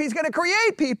all-knowing. Now, if he's going to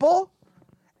create people,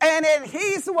 and then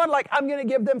he's the one like, I'm going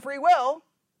to give them free will,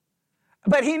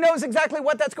 but he knows exactly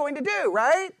what that's going to do,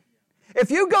 right? If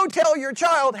you go tell your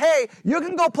child, hey, you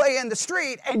can go play in the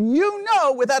street, and you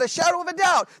know without a shadow of a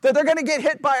doubt that they're going to get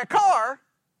hit by a car,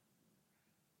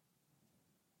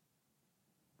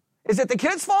 is it the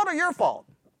kid's fault or your fault?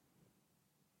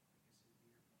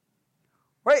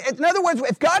 Right? In other words,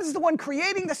 if God is the one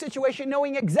creating the situation,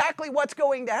 knowing exactly what's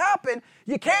going to happen,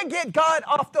 you can't get God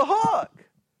off the hook.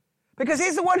 Because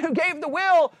he's the one who gave the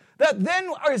will that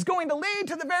then is going to lead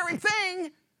to the very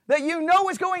thing that you know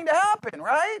is going to happen,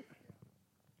 right?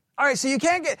 All right, so you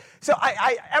can't get... So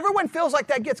everyone feels like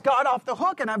that gets God off the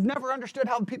hook, and I've never understood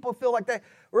how people feel like that.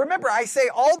 Remember, I say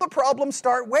all the problems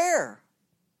start where?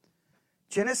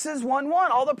 Genesis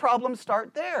 1:1, all the problems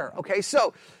start there. Okay,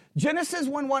 so... Genesis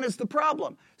 1:1 is the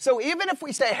problem. So even if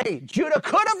we say, hey, Judah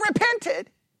could have repented,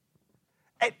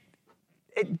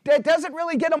 it doesn't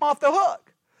really get them off the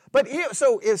hook. But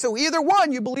so either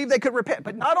one, you believe they could repent.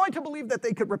 But not only to believe that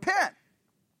they could repent,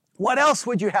 what else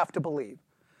would you have to believe?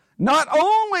 Not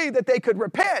only that they could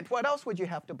repent, what else would you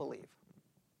have to believe?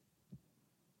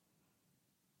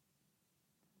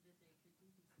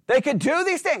 They could do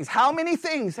these things. How many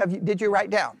things did you write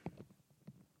down?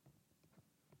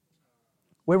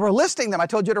 We were listing them. I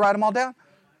told you to write them all down.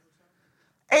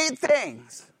 8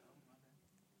 things.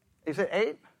 Is it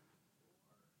 8?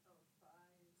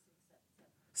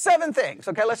 7 things.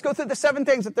 Okay, let's go through the 7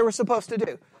 things that they were supposed to do.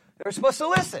 They were supposed to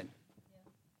listen.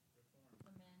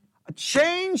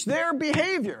 Change their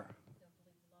behavior.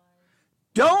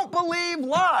 Don't believe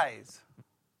lies.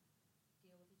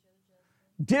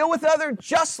 Deal with others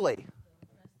justly.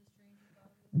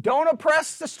 Don't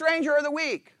oppress the stranger or the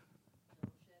weak.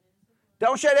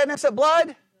 Don't shed innocent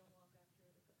blood,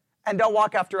 and don't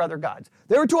walk after other gods.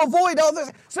 They were to avoid all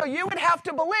this. So you would have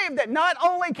to believe that not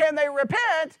only can they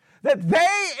repent, that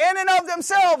they in and of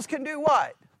themselves can do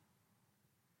what?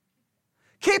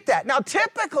 Keep that. Now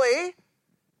typically,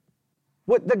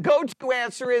 what the go-to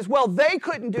answer is, well, they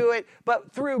couldn't do it,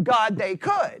 but through God they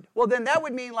could. Well, then that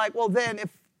would mean like, well, then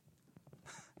if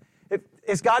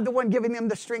is God the one giving them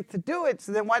the strength to do it?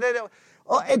 So then why did it...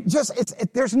 Well,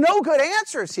 there's no good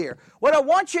answers here. What I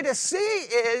want you to see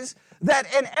is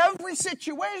that in every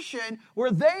situation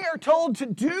where they are told to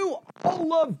do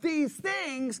all of these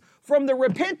things, from the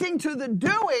repenting to the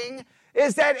doing,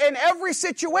 is that in every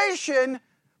situation,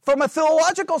 from a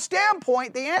theological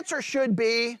standpoint, the answer should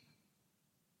be,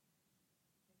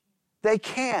 they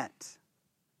can't.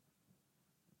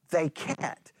 They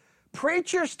can't.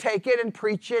 Preachers take it and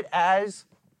preach it as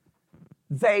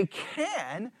they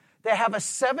can. They have a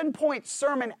 7-point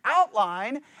sermon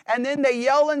outline, and then they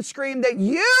yell and scream that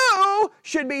you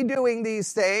should be doing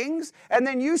these things. And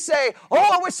then you say, oh,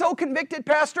 I was so convicted,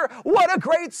 Pastor. What a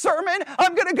great sermon.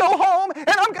 I'm going to go home, and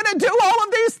I'm going to do all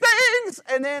of these things.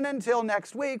 And then until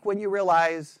next week when you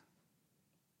realize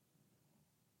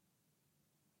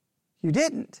you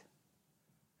didn't.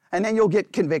 And then you'll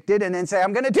get convicted and then say,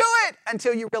 I'm going to do it,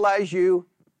 until you realize you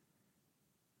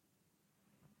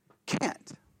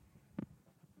can't.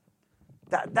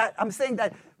 I'm saying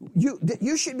that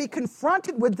you should be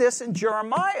confronted with this in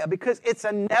Jeremiah, because it's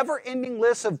a never-ending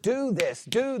list of do this,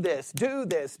 do this, do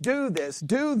this, do this,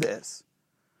 do this.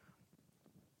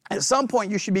 At some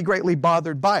point, you should be greatly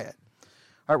bothered by it.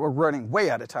 All right, we're running way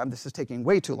out of time. This is taking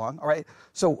way too long. All right,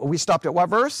 so we stopped at what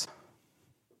verse?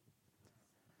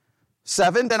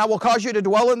 7, then I will cause you to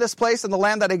dwell in this place in the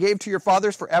land that I gave to your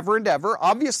fathers forever and ever.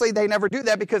 Obviously, they never do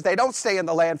that because they don't stay in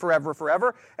the land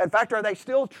forever. In fact, are they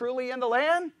still truly in the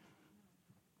land?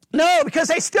 No, because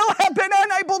they still have been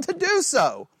unable to do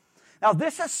so. Now,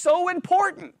 this is so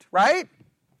important, right?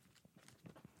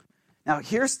 Now,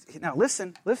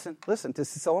 listen. This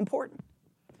is so important.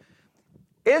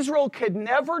 Israel could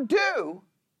never do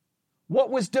what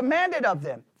was demanded of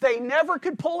them. They never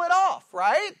could pull it off,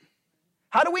 right?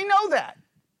 How do we know that?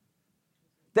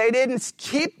 They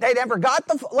never got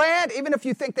the land. Even if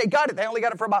you think they got it, they only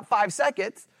got it for about 5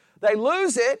 seconds. They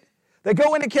lose it. They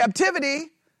go into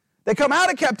captivity. They come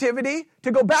out of captivity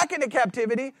to go back into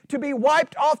captivity, to be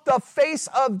wiped off the face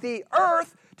of the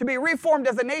earth, to be reformed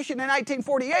as a nation in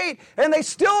 1948, and they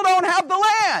still don't have the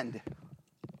land.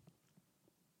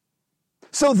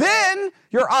 So then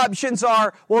your options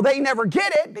are, well, they never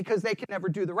get it because they can never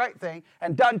do the right thing,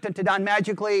 and dun,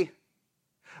 magically,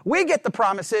 we get the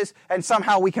promises, and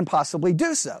somehow we can possibly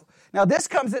do so. Now, this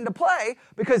comes into play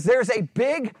because there's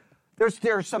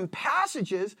some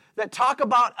passages that talk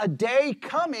about a day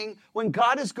coming when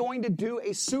God is going to do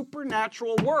a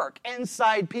supernatural work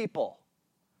inside people.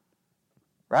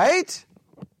 Right?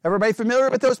 Everybody familiar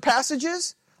with those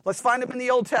passages? Let's find them in the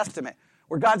Old Testament,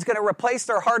 where God's going to replace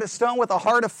their heart of stone with a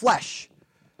heart of flesh.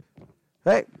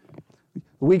 Right?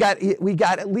 We got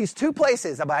at least 2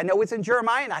 places. I know it's in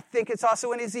Jeremiah, and I think it's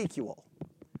also in Ezekiel.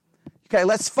 Okay,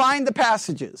 let's find the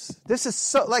passages. This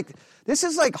is like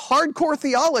hardcore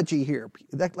theology here.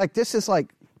 This is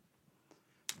like.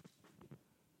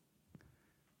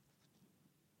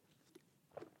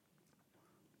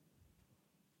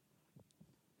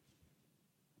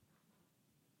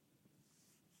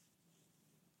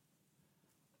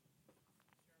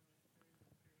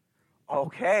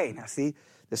 Okay, now see.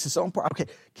 This is so important.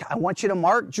 Okay, I want you to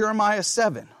mark Jeremiah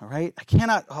 7, all right?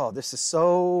 This is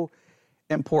so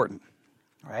important,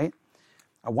 all right?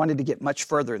 I wanted to get much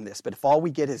further in this, but if all we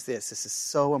get is this is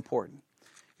so important.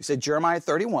 You said Jeremiah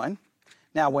 31.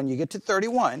 Now, when you get to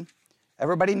 31,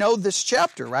 everybody knows this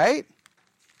chapter, right?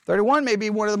 31 may be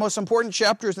one of the most important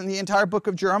chapters in the entire book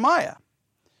of Jeremiah,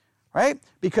 right?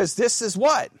 Because this is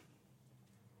what?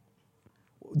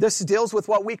 This deals with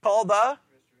what we call the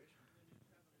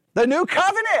new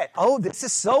covenant. Oh, this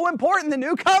is so important, the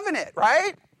new covenant,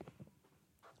 right?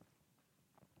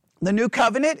 The new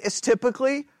covenant is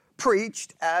typically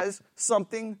preached as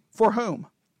something for whom?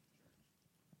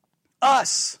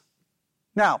 Us.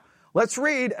 Now, let's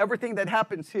read everything that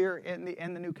happens here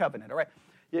in the new covenant, all right?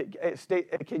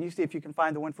 Can you see if you can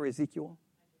find the one for Ezekiel?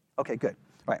 Okay, good.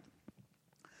 All right.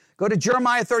 Go to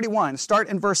Jeremiah 31, start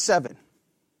in verse 7.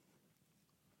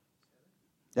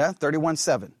 Yeah,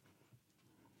 31:7.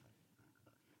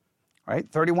 Right,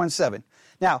 31:7.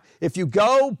 Now, if you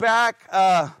go back,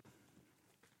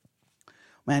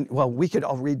 we could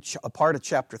all read a part of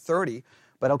chapter 30,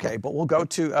 but we'll go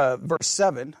to verse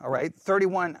 7, all right,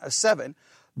 31:7.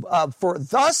 For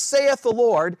thus saith the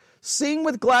Lord, sing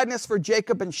with gladness for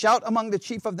Jacob and shout among the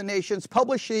chief of the nations.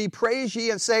 Publish ye, praise ye,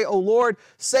 and say, O Lord,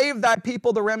 save thy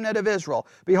people, the remnant of Israel.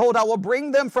 Behold, I will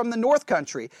bring them from the north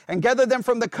country and gather them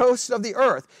from the coasts of the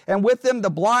earth, and with them the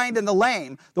blind and the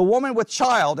lame, the woman with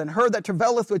child, and her that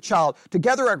travaileth with child.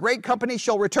 Together a great company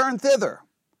shall return thither.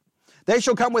 They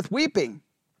shall come with weeping,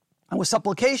 and with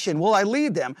supplication will I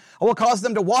lead them. I will cause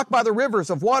them to walk by the rivers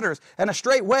of waters and a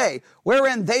straight way,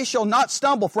 wherein they shall not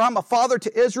stumble. For I am a father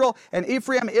to Israel, and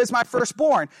Ephraim is my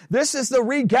firstborn. This is the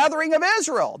regathering of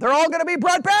Israel. They're all going to be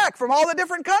brought back from all the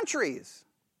different countries.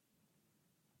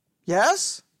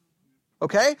 Yes?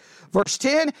 Okay. Verse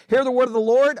 10, hear the word of the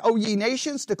Lord, O ye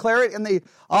nations, declare it in the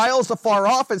isles afar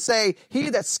off, and say, he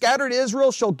that scattered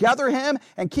Israel shall gather him,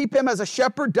 and keep him as a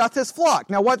shepherd doth his flock.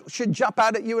 Now what should jump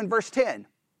out at you in verse 10?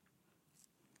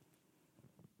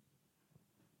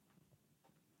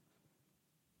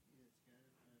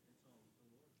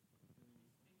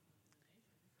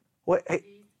 But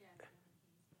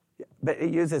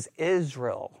it uses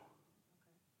Israel.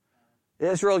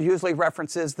 Israel usually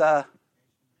references the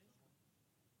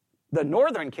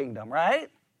northern kingdom, right?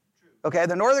 Okay,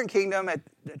 the northern kingdom at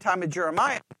the time of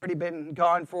Jeremiah had already been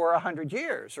gone for 100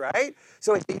 years, right?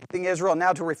 So it's using Israel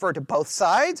now to refer to both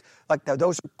sides.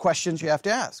 Those are questions you have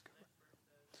to ask.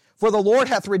 For the Lord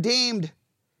hath redeemed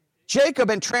Jacob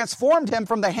and transformed him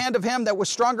from the hand of him that was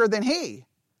stronger than he.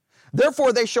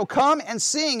 Therefore they shall come and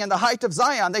sing in the height of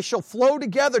Zion. They shall flow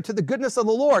together to the goodness of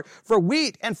the Lord for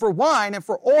wheat and for wine and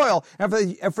for oil and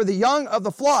for the young of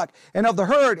the flock and of the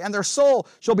herd. And their soul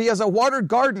shall be as a watered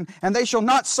garden, and they shall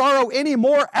not sorrow any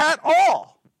more at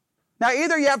all. Now,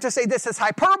 either you have to say this is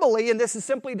hyperbole and this is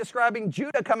simply describing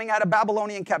Judah coming out of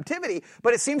Babylonian captivity,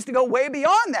 but it seems to go way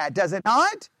beyond that, does it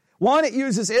not? One, it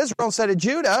uses Israel instead of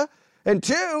Judah. And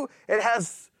two, it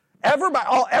has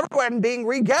everyone being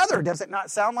regathered. Does it not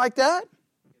sound like that?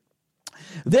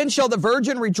 Then shall the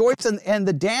virgin rejoice in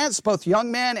the dance, both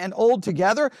young men and old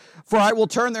together. For I will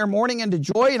turn their mourning into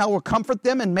joy, and I will comfort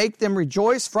them and make them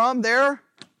rejoice from their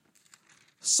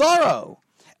sorrow.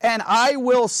 And I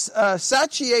will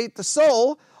satiate the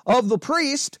soul of the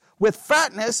priest with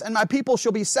fatness, and my people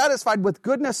shall be satisfied with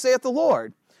goodness, saith the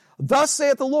Lord. Thus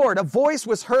saith the Lord, a voice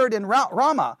was heard in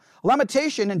Ramah,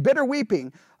 lamentation and bitter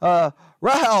weeping.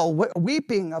 Rahel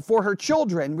weeping for her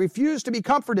children, refused to be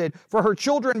comforted for her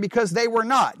children because they were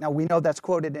not. Now we know that's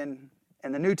quoted in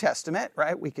the New Testament,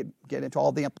 right? We could get into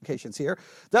all the implications here.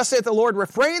 Thus saith the Lord,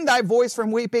 refrain thy voice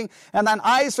from weeping and thine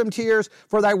eyes from tears,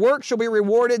 for thy work shall be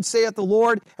rewarded, saith the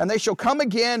Lord, and they shall come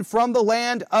again from the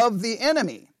land of the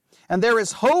enemy. And there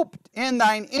is hope in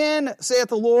thine end, saith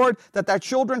the Lord, that thy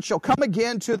children shall come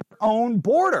again to their own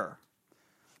border.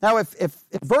 Now, if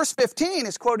verse 15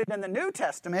 is quoted in the New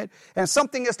Testament and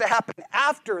something is to happen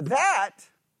after that,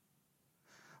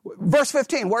 verse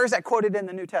 15, where is that quoted in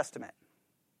the New Testament?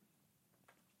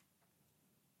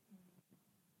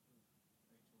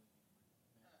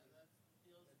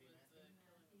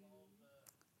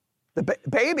 The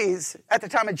babies at the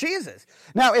time of Jesus.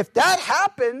 Now, if that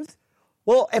happens,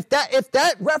 well, if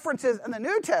that references in the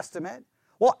New Testament,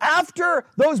 well, after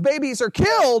those babies are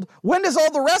killed, when does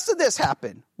all the rest of this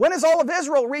happen? When is all of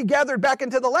Israel regathered back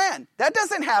into the land? That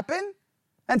doesn't happen.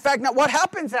 In fact, now what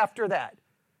happens after that?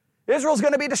 Israel's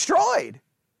going to be destroyed.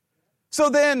 So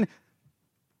then,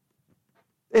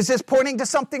 is this pointing to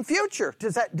something future?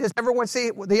 Does everyone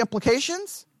see the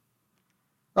implications?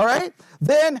 All right.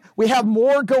 Then we have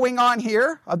more going on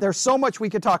here. There's so much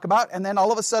we could talk about. And then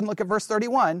all of a sudden, look at verse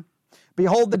 31.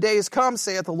 Behold, the days come,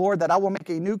 saith the Lord, that I will make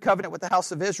a new covenant with the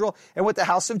house of Israel and with the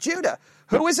house of Judah.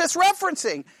 Who is this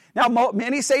referencing? Now,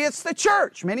 many say it's the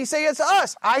church. Many say it's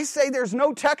us. I say there's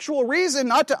no textual reason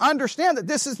not to understand that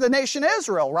this is the nation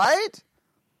Israel, right?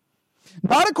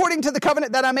 Not according to the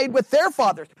covenant that I made with their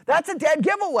fathers. That's a dead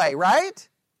giveaway, right?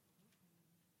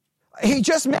 He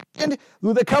just mentioned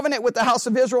the covenant with the house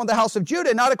of Israel and the house of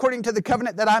Judah, not according to the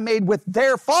covenant that I made with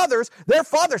their fathers. Their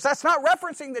fathers, that's not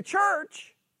referencing the church.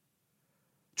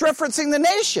 It's referencing the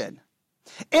nation.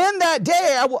 In that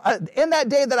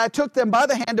day that I took them by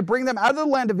the hand to bring them out of the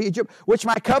land of Egypt, which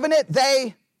my covenant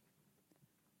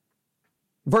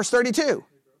verse 32,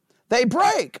 they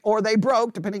break, or they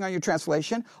broke, depending on your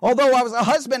translation, although I was a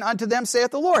husband unto them,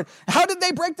 saith the Lord. How did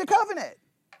they break the covenant?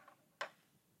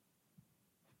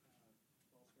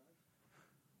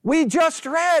 We just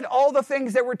read all the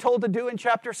things they were told to do in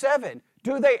chapter 7.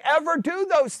 Do they ever do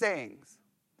those things?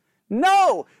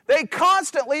 No, they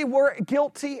constantly were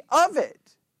guilty of it.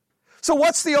 So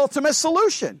what's the ultimate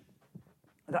solution?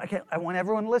 I want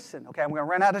everyone to listen. Okay, I'm going to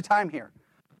run out of time here.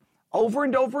 Over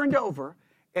and over and over,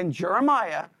 in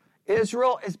Jeremiah,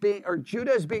 Judah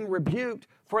is being rebuked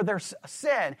for their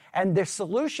sin, and the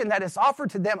solution that is offered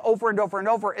to them over and over and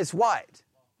over is what?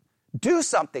 Do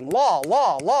something. Law,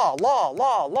 law, law, law,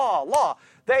 law, law, law.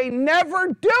 They never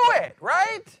do it,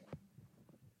 right?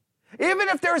 Even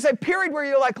if there's a period where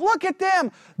you're like, look at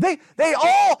them. They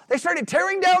started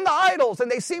tearing down the idols and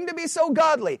they seem to be so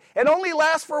godly. It only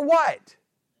lasts for what?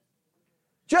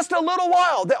 Just a little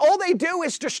while. All they do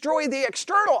is destroy the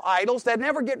external idols that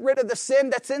never get rid of the sin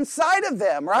that's inside of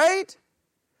them, right?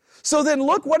 So then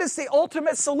look, what is the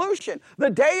ultimate solution? The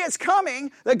day is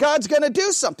coming that God's going to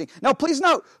do something. Now please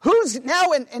note, who's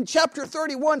now in chapter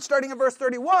 31, starting in verse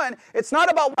 31, it's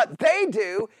not about what they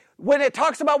do. When it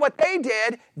talks about what they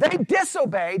did, they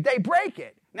disobeyed, they break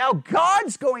it. Now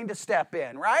God's going to step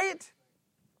in, right?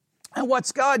 And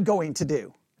what's God going to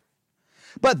do?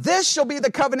 But this shall be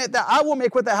the covenant that I will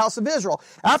make with the house of Israel.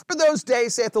 After those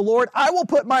days, saith the Lord, I will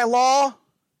put my law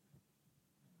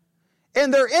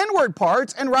in their inward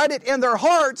parts and write it in their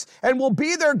hearts, and will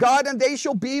be their God, and they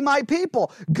shall be my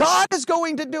people. God is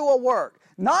going to do a work.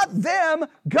 Not them.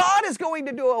 God is going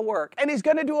to do a work. And he's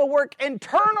going to do a work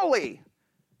internally.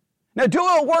 Now, do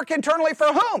a work internally for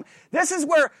whom? This is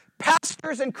where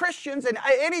pastors and Christians and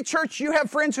any church you have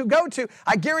friends who go to,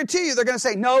 I guarantee you they're going to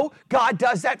say, no, God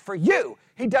does that for you.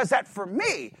 He does that for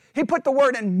me. He put the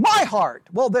word in my heart.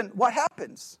 Well, then what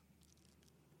happens?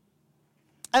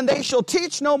 And they shall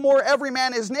teach no more every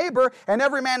man his neighbor and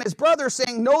every man his brother,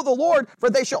 saying, know the Lord, for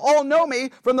they shall all know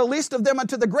me, from the least of them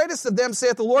unto the greatest of them,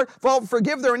 saith the Lord, for I will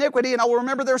forgive their iniquity, and I will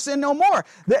remember their sin no more.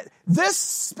 This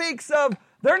speaks of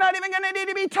they're not even going to need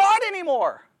to be taught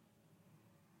anymore.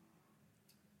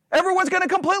 Everyone's going to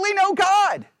completely know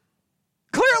God.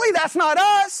 Clearly that's not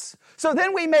us. So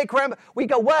then we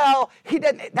go, well, he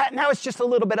didn't, that now it's just a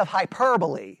little bit of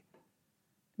hyperbole.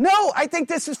 No, I think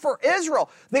this is for Israel.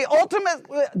 The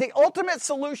ultimate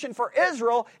solution for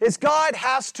Israel is God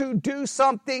has to do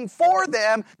something for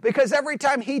them, because every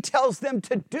time he tells them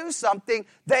to do something,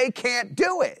 they can't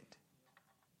do it.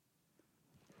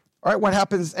 All right, what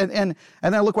happens, and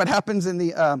then look what happens in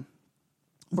the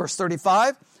verse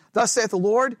 35. Thus saith the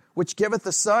Lord, which giveth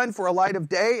the sun for a light of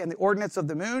day, and the ordinance of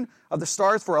the moon, of the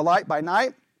stars for a light by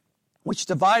night, which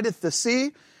divideth the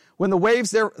sea, When the waves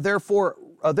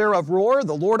thereof roar,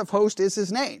 the Lord of hosts is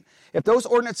his name. If those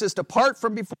ordinances depart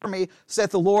from before me, saith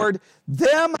the Lord,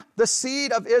 them the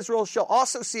seed of Israel shall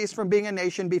also cease from being a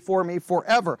nation before me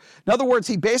forever. In other words,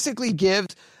 he basically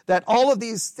gives that all of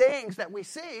these things that we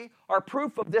see are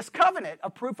proof of this covenant,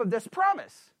 a proof of this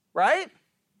promise, right?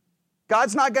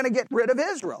 God's not going to get rid of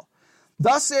Israel.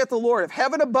 Thus saith the Lord, if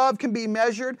heaven above can be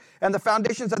measured and the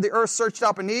foundations of the earth searched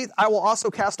out beneath, I will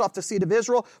also cast off the seed of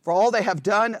Israel for all they have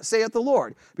done, saith the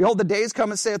Lord. Behold, the days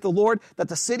come, saith the Lord, that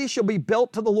the city shall be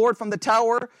built to the Lord from the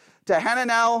tower to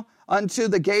Hananel unto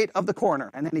the gate of the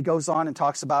corner. And then he goes on and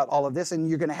talks about all of this, and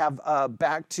you're going to have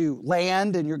back to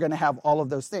land, and you're going to have all of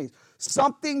those things.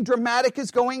 Something dramatic is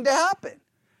going to happen.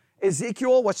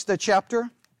 Ezekiel, what's the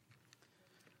chapter?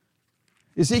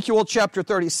 Ezekiel chapter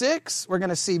 36, we're going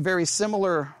to see very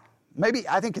similar, maybe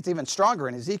I think it's even stronger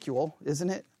in Ezekiel, isn't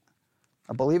it?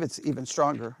 I believe it's even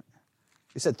stronger.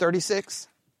 You said 36?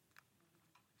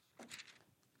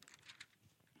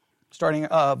 Starting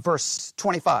verse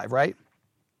 25, right?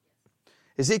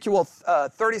 Ezekiel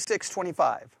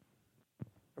 36:25.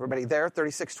 Everybody there?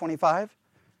 36:25?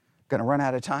 Going to run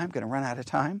out of time.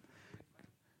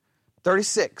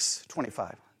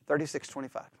 36:25.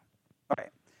 36:25. All right.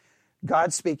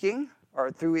 God speaking, or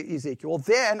through Ezekiel,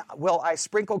 then will I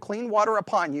sprinkle clean water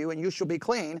upon you, and you shall be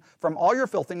clean from all your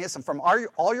filthiness, and from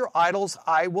all your idols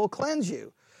I will cleanse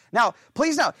you. Now,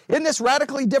 please note, isn't this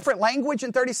radically different language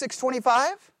in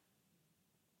 36:25?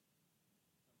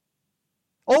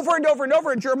 Over and over and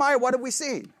over in Jeremiah, what have we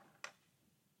seen?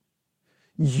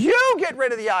 You get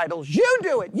rid of the idols. You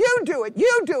do it. You do it.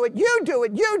 You do it. You do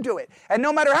it. You do it. And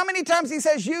no matter how many times he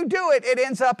says you do it, it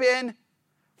ends up in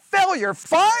failure.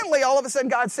 Finally, all of a sudden,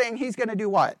 God's saying he's going to do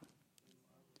what?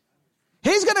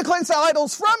 He's going to cleanse the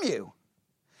idols from you.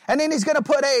 And then he's going to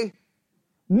put a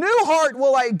new heart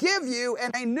will I give you,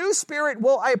 and a new spirit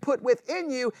will I put within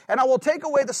you, and I will take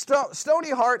away the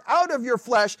stony heart out of your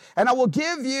flesh, and I will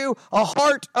give you a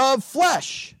heart of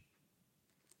flesh.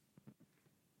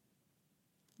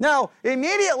 Now,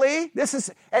 immediately, this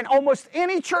is, and almost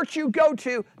any church you go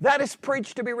to, that is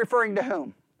preached to be referring to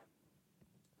whom?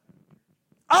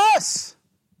 Us.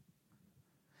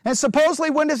 And supposedly,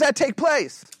 when does that take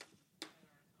place?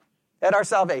 At our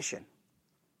salvation.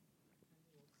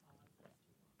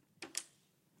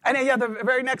 And then you have the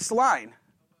very next line.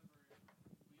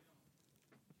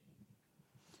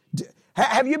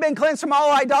 Have you been cleansed from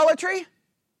all idolatry?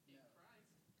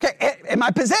 Okay, in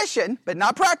my possession, but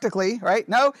not practically, right?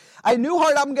 No, a new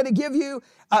heart I'm going to give you.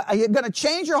 I'm going to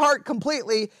change your heart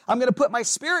completely. I'm going to put my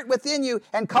spirit within you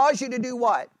and cause you to do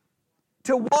what?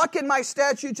 To walk in my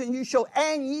statutes, and ye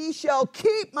shall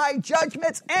keep my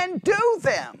judgments and do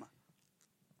them.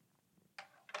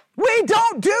 We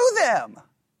don't do them.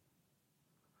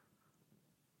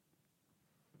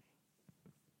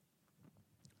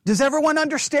 Does everyone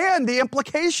understand the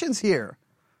implications here?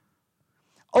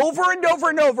 Over and over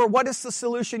and over, what is the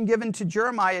solution given to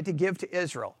Jeremiah to give to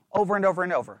Israel? Over and over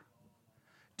and over.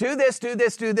 Do this, do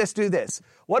this, do this, do this.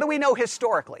 What do we know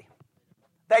historically?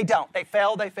 They don't. They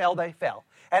fail, they fail, they fail.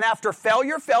 And after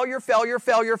failure, finally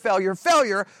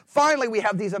we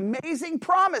have these amazing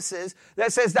promises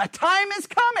that says that time is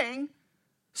coming,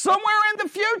 somewhere in the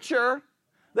future,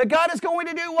 that God is going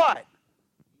to do what?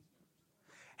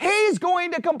 He's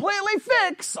going to completely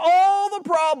fix all the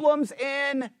problems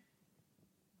in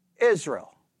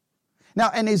Israel. Now,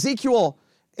 in Ezekiel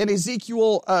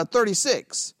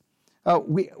 36,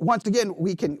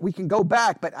 we can go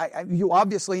back, but you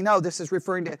obviously know this is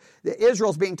referring to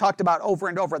Israel's being talked about over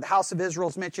and over. The house of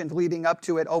Israel's mentioned leading up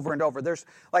to it over and over.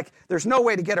 There's no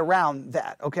way to get around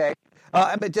that. Okay,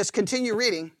 but just continue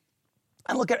reading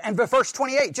and look at verse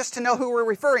 28, just to know who we're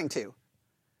referring to.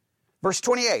 Verse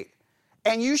 28.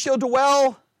 And you shall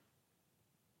dwell,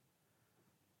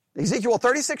 Ezekiel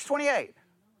 36:28.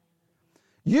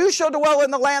 You shall dwell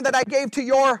in the land that I gave to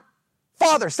your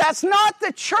fathers. That's not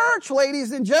the church,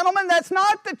 ladies and gentlemen. That's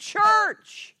not the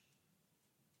church.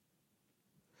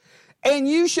 And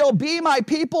you shall be my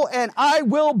people, and I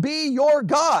will be your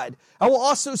God. I will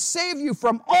also save you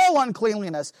from all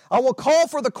uncleanliness. I will call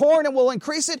for the corn and will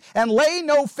increase it, and lay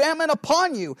no famine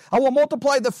upon you. I will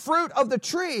multiply the fruit of the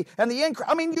tree and the increase.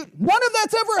 I mean, none of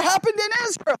that's ever happened in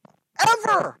Israel.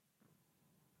 Ever.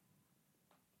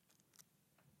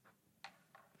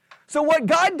 So what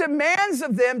God demands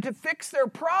of them to fix their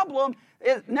problem,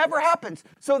 it never happens.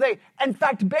 So in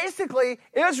fact, basically,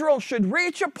 Israel should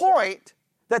reach a point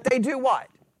that they do what?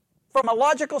 From a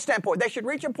logical standpoint, they should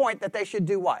reach a point that they should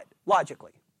do what?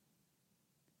 Logically.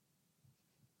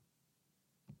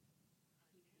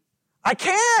 I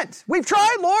can't. We've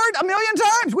tried, Lord, a million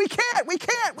times. We can't.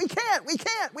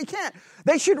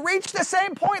 They should reach the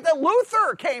same point that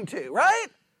Luther came to, right?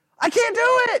 I can't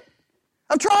do it.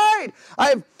 I've tried.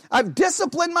 I've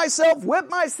disciplined myself, whipped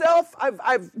myself.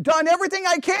 I've done everything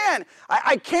I can.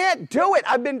 I can't do it.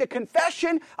 I've been to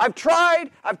confession. I've tried.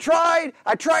 I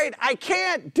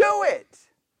can't do it.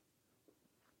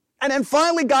 And then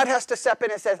finally God has to step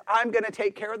in and says, I'm going to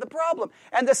take care of the problem.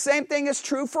 And the same thing is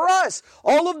true for us.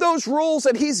 All of those rules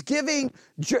that he's giving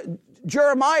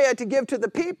Jeremiah to give to the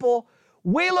people,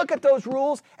 we look at those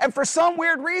rules, and for some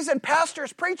weird reason,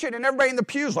 pastors preach it, and everybody in the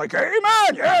pews like,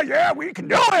 amen, yeah, we can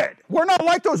do it. We're not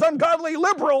like those ungodly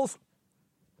liberals.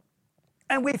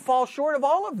 And we fall short of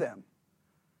all of them.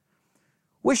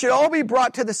 We should all be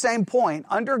brought to the same point.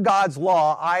 Under God's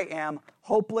law, I am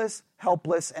hopeless,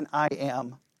 helpless, and I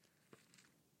am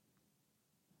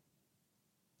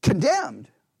condemned,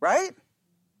 right?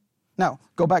 Now,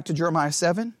 go back to Jeremiah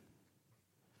 7.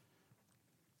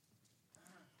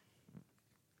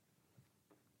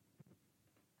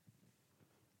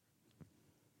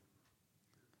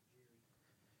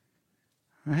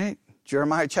 All right,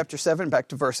 Jeremiah chapter 7, back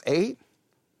to verse 8.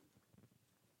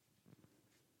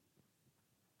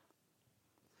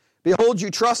 Behold,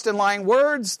 you trust in lying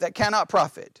words that cannot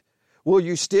profit. Will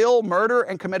you steal, murder,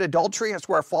 and commit adultery, and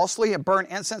swear falsely, and burn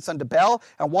incense unto Baal,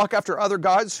 and walk after other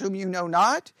gods whom you know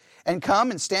not, and come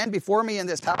and stand before me in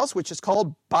this house, which is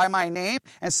called by my name,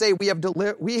 and say, we have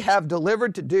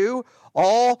delivered to do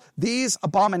all these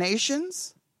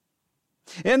abominations?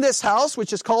 In this house,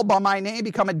 which is called by my name,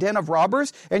 become a den of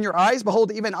robbers, and your eyes,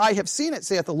 behold, even I have seen it,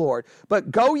 saith the Lord.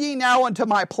 But go ye now unto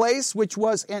my place, which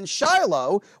was in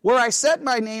Shiloh, where I set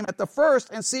my name at the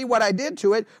first, and see what I did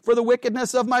to it for the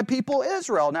wickedness of my people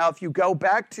Israel. Now, if you go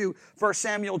back to 1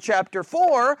 Samuel chapter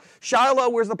 4, Shiloh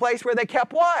was the place where they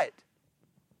kept what?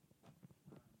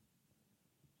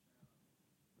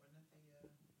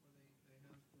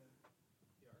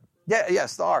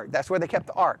 Yes, the ark. That's where they kept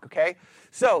the ark, okay?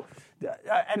 So,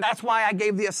 and that's why I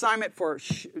gave the assignment for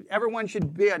everyone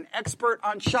should be an expert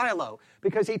on Shiloh,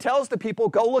 because he tells the people,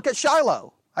 go look at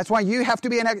Shiloh. That's why you have to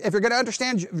be if you're going to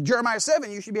understand Jeremiah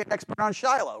 7, you should be an expert on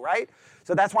Shiloh, right?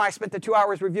 So that's why I spent the 2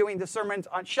 hours reviewing the sermons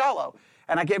on Shiloh.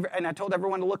 And I told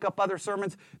everyone to look up other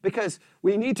sermons because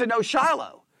we need to know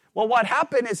Shiloh. Well, what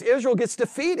happened is Israel gets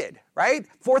defeated, right?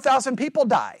 4,000 people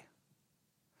die.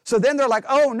 So then they're like,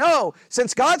 oh no,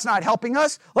 since God's not helping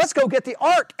us, let's go get the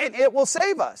ark and it will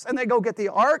save us. And they go get the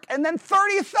ark and then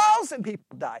 30,000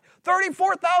 people die.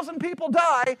 34,000 people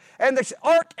die and the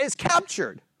ark is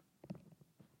captured.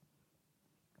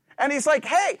 And he's like,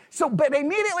 hey, but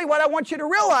immediately what I want you to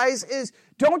realize is,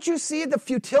 don't you see the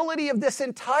futility of this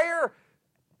entire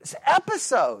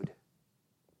episode?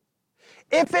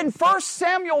 If in 1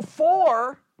 Samuel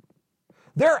 4,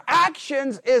 their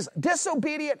actions is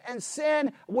disobedient and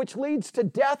sin, which leads to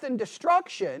death and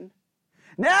destruction.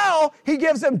 Now, he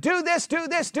gives them, do this, do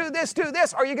this, do this, do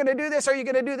this. Are you going to do this? Are you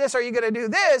going to do this? Are you going to do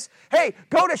this? Hey,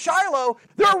 go to Shiloh.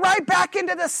 They're right back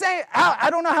into the same. I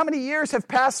don't know how many years have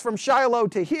passed from Shiloh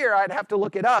to here. I'd have to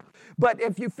look it up. But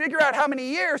if you figure out how many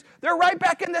years, they're right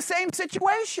back in the same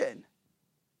situation.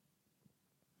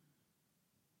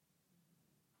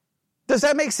 Does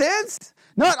that make sense?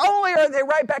 Not only are they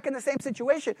right back in the same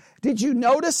situation, did you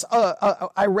notice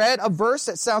I read a verse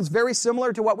that sounds very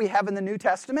similar to what we have in the New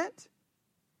Testament?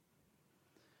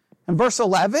 In verse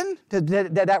 11, did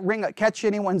that catch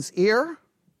anyone's ear?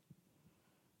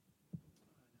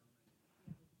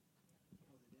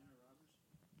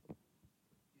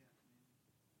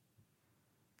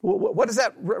 What does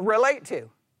that relate to?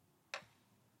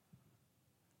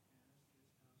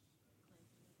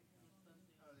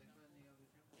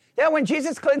 Yeah, when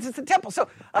Jesus cleanses the temple. So,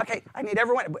 okay, I need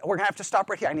everyone, we're going to have to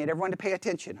stop right here. I need everyone to pay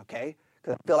attention, okay?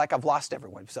 Because I feel like I've lost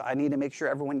everyone. So I need to make sure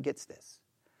everyone gets this.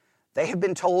 They have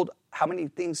been told how many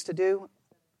things to do?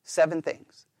 7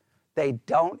 things. They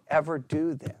don't ever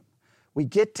do them. We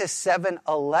get to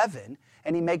 7:11,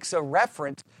 and he makes a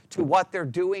reference to what they're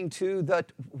doing to the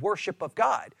worship of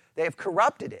God. They have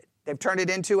corrupted it. They've turned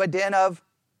it into a den of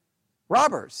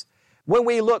robbers. When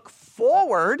we look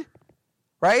forward,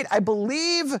 right, I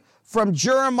believe from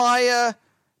Jeremiah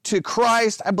to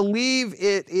Christ, I believe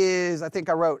it is, I think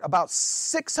I wrote, about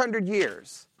 600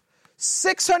 years.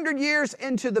 600 years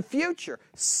into the future.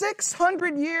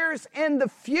 600 years in the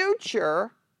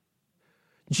future,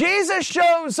 Jesus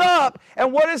shows up,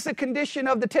 and what is the condition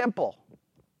of the temple?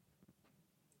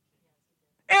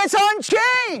 It's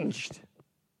unchanged.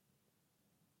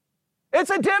 It's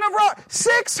a den of robbers.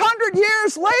 600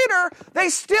 years later, they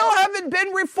still haven't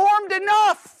been reformed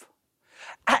enough.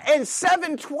 In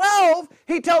 7:12,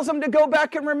 he tells them to go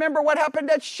back and remember what happened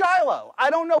at Shiloh. I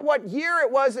don't know what year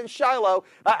it was in Shiloh.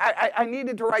 I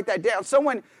needed to write that down.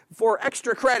 Someone, for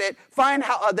extra credit, find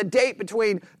the date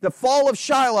between the fall of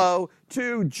Shiloh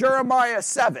to Jeremiah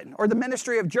 7, or the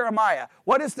ministry of Jeremiah.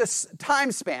 What is this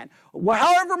time span? Well,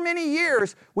 however many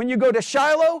years, when you go to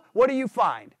Shiloh, what do you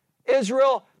find?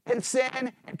 Israel in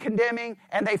sin and condemning,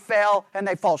 and they fail and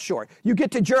they fall short. You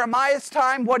get to Jeremiah's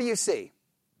time, what do you see?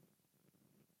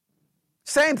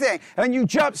 Same thing. And you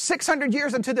jump 600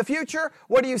 years into the future,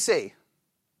 what do you see?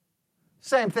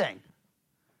 Same thing.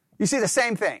 You see the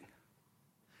same thing.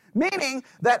 Meaning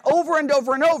that over and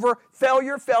over and over,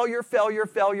 failure, failure, failure,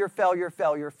 failure, failure,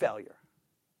 failure, failure.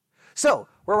 So,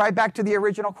 we're right back to the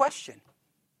original question.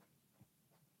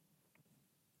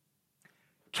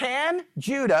 Can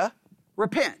Judah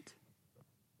repent?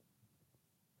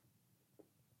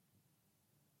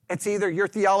 It's either your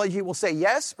theology will say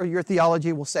yes or your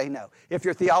theology will say no. If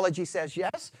your theology says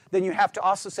yes, then you have to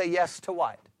also say yes to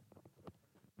what?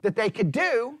 That they could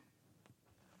do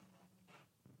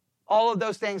all of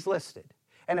those things listed.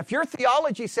 And if your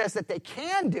theology says that they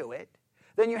can do it,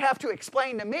 then you have to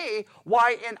explain to me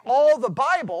why in all the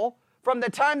Bible, from the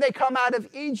time they come out of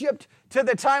Egypt to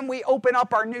the time we open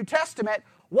up our New Testament,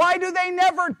 why do they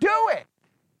never do it?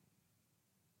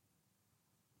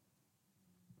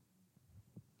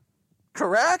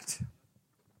 Correct?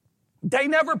 They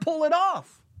never pull it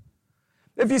off.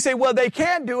 If you say, well, they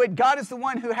can't do it, God is the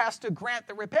one who has to grant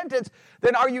the repentance,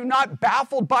 then are you not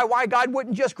baffled by why God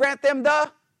wouldn't just grant them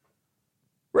the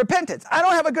repentance? I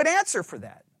don't have a good answer for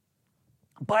that.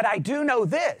 But I do know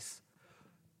this.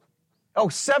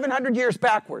 700 years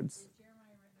backwards.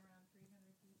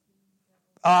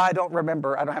 I don't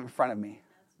remember. I don't have it in front of me.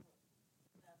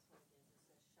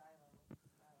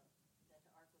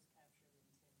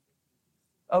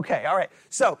 Okay, all right.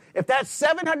 So if that's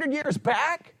 700 years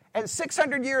back and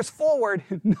 600 years forward,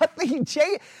 nothing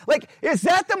changed. Like, is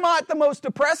that the most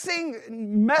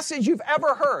depressing message you've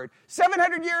ever heard?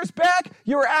 700 years back,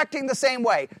 you were acting the same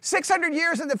way. 600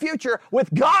 years in the future,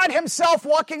 with God himself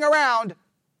walking around,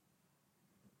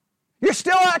 you're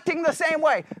still acting the same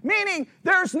way. Meaning,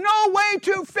 there's no way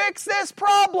to fix this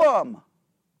problem.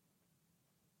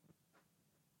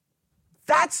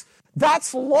 That's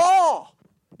law.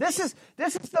 This is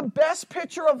the best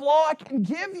picture of law I can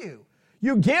give you.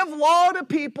 You give law to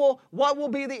people, what will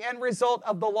be the end result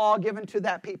of the law given to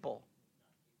that people?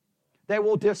 They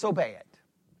will disobey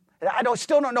it.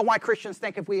 Still don't know why Christians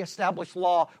think if we establish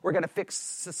law, we're going to fix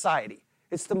society.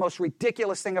 It's the most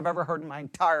ridiculous thing I've ever heard in my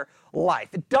entire life.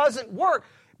 It doesn't work.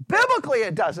 Biblically,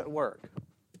 it doesn't work.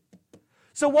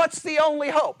 So what's the only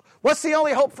hope? What's the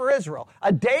only hope for Israel?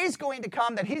 A day's going to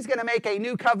come that he's going to make a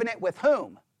new covenant with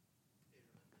whom?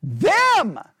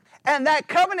 Them. And that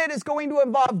covenant is going to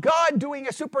involve God doing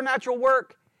a supernatural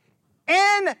work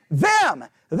in them.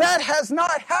 That has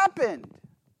not happened.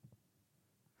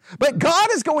 But God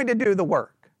is going to do the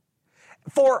work.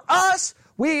 For us,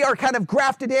 we are kind of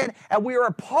grafted in, and we are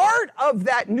a part of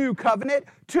that new covenant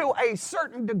to a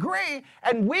certain degree,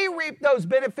 and we reap those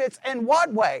benefits in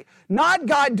what way? Not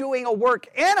God doing a work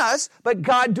in us, but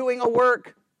God doing a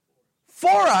work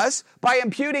for us by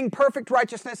imputing perfect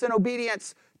righteousness and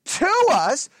obedience to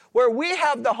us, where we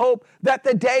have the hope that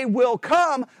the day will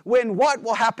come when what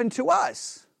will happen to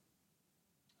us?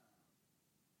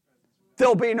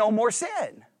 There'll be no more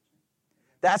sin.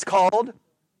 That's called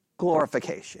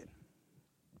glorification.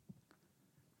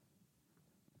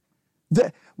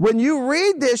 When you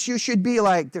read this, you should be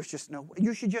like, there's just no way.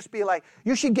 You should just be like,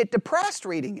 you should get depressed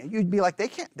reading it. You'd be like, they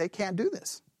can't do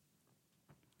this.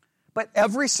 But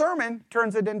every sermon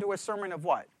turns it into a sermon of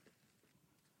what?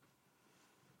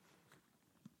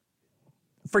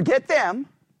 Forget them.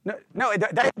 No,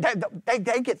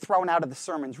 they get thrown out of the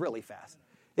sermons really fast.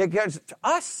 It goes to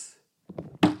us.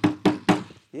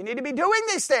 You need to be doing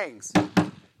these things.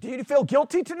 Do you feel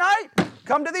guilty tonight?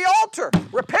 Come to the altar.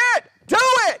 Repent. Do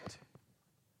it.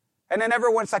 And then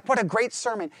everyone's like, what a great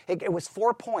sermon. It was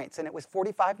 4 points and it was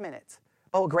 45 minutes.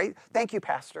 Oh, great. Thank you,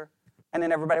 Pastor. And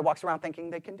then everybody walks around thinking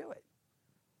they can do it.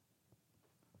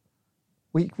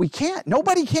 We can't.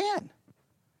 Nobody can.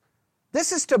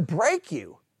 This is to break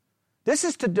you. This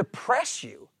is to depress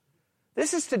you.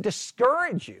 This is to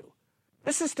discourage you.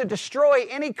 This is to destroy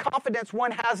any confidence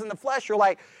one has in the flesh. You're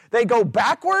like, they go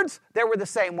backwards, they were the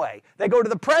same way. They go to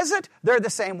the present, they're the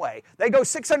same way. They go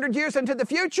 600 years into the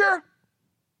future,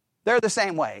 they're the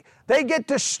same way. They get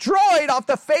destroyed off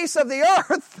the face of the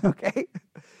earth, okay,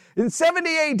 in 70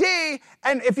 AD,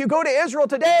 and if you go to Israel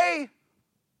today,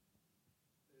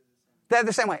 they're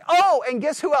the same way. Oh, and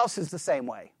guess who else is the same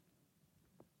way?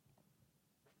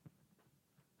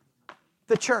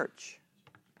 The church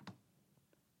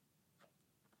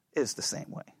is the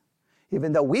same way.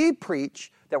 Even though we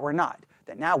preach that we're not,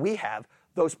 that now we have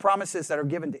those promises that are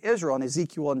given to Israel in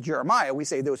Ezekiel and Jeremiah, we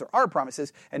say those are our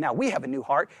promises, and now we have a new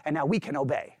heart, and now we can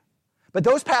obey. But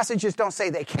those passages don't say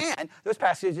they can. Those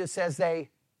passages says they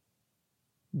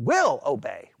will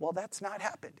obey. Well, that's not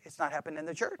happened. It's not happened in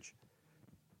the church.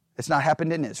 It's not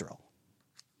happened in Israel.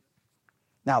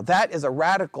 Now, that is a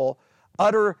radical,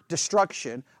 utter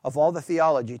destruction of all the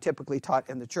theology typically taught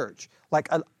in the church. Like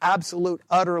an absolute,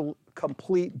 utter,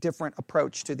 complete different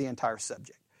approach to the entire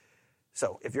subject.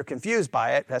 So if you're confused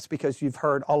by it, that's because you've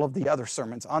heard all of the other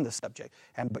sermons on the subject.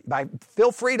 And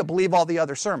feel free to believe all the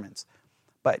other sermons.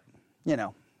 But,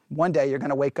 one day you're going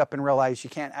to wake up and realize you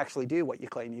can't actually do what you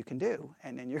claim you can do.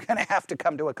 And then you're going to have to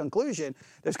come to a conclusion.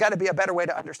 There's got to be a better way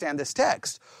to understand this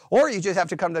text. Or you just have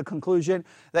to come to the conclusion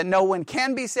that no one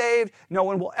can be saved, no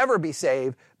one will ever be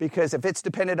saved, because if it's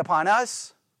dependent upon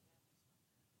us,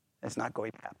 it's not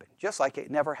going to happen. Just like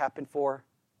it never happened for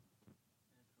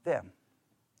them.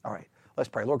 All right, let's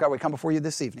pray. Lord God, we come before you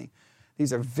this evening.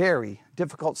 These are very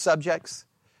difficult subjects.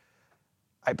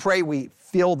 I pray we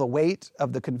feel the weight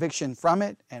of the conviction from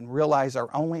it and realize our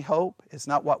only hope is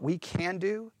not what we can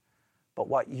do, but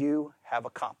what you have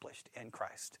accomplished in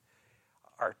Christ.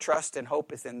 Our trust and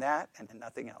hope is in that and in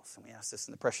nothing else. And we ask this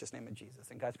in the precious name of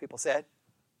Jesus. And God's people said,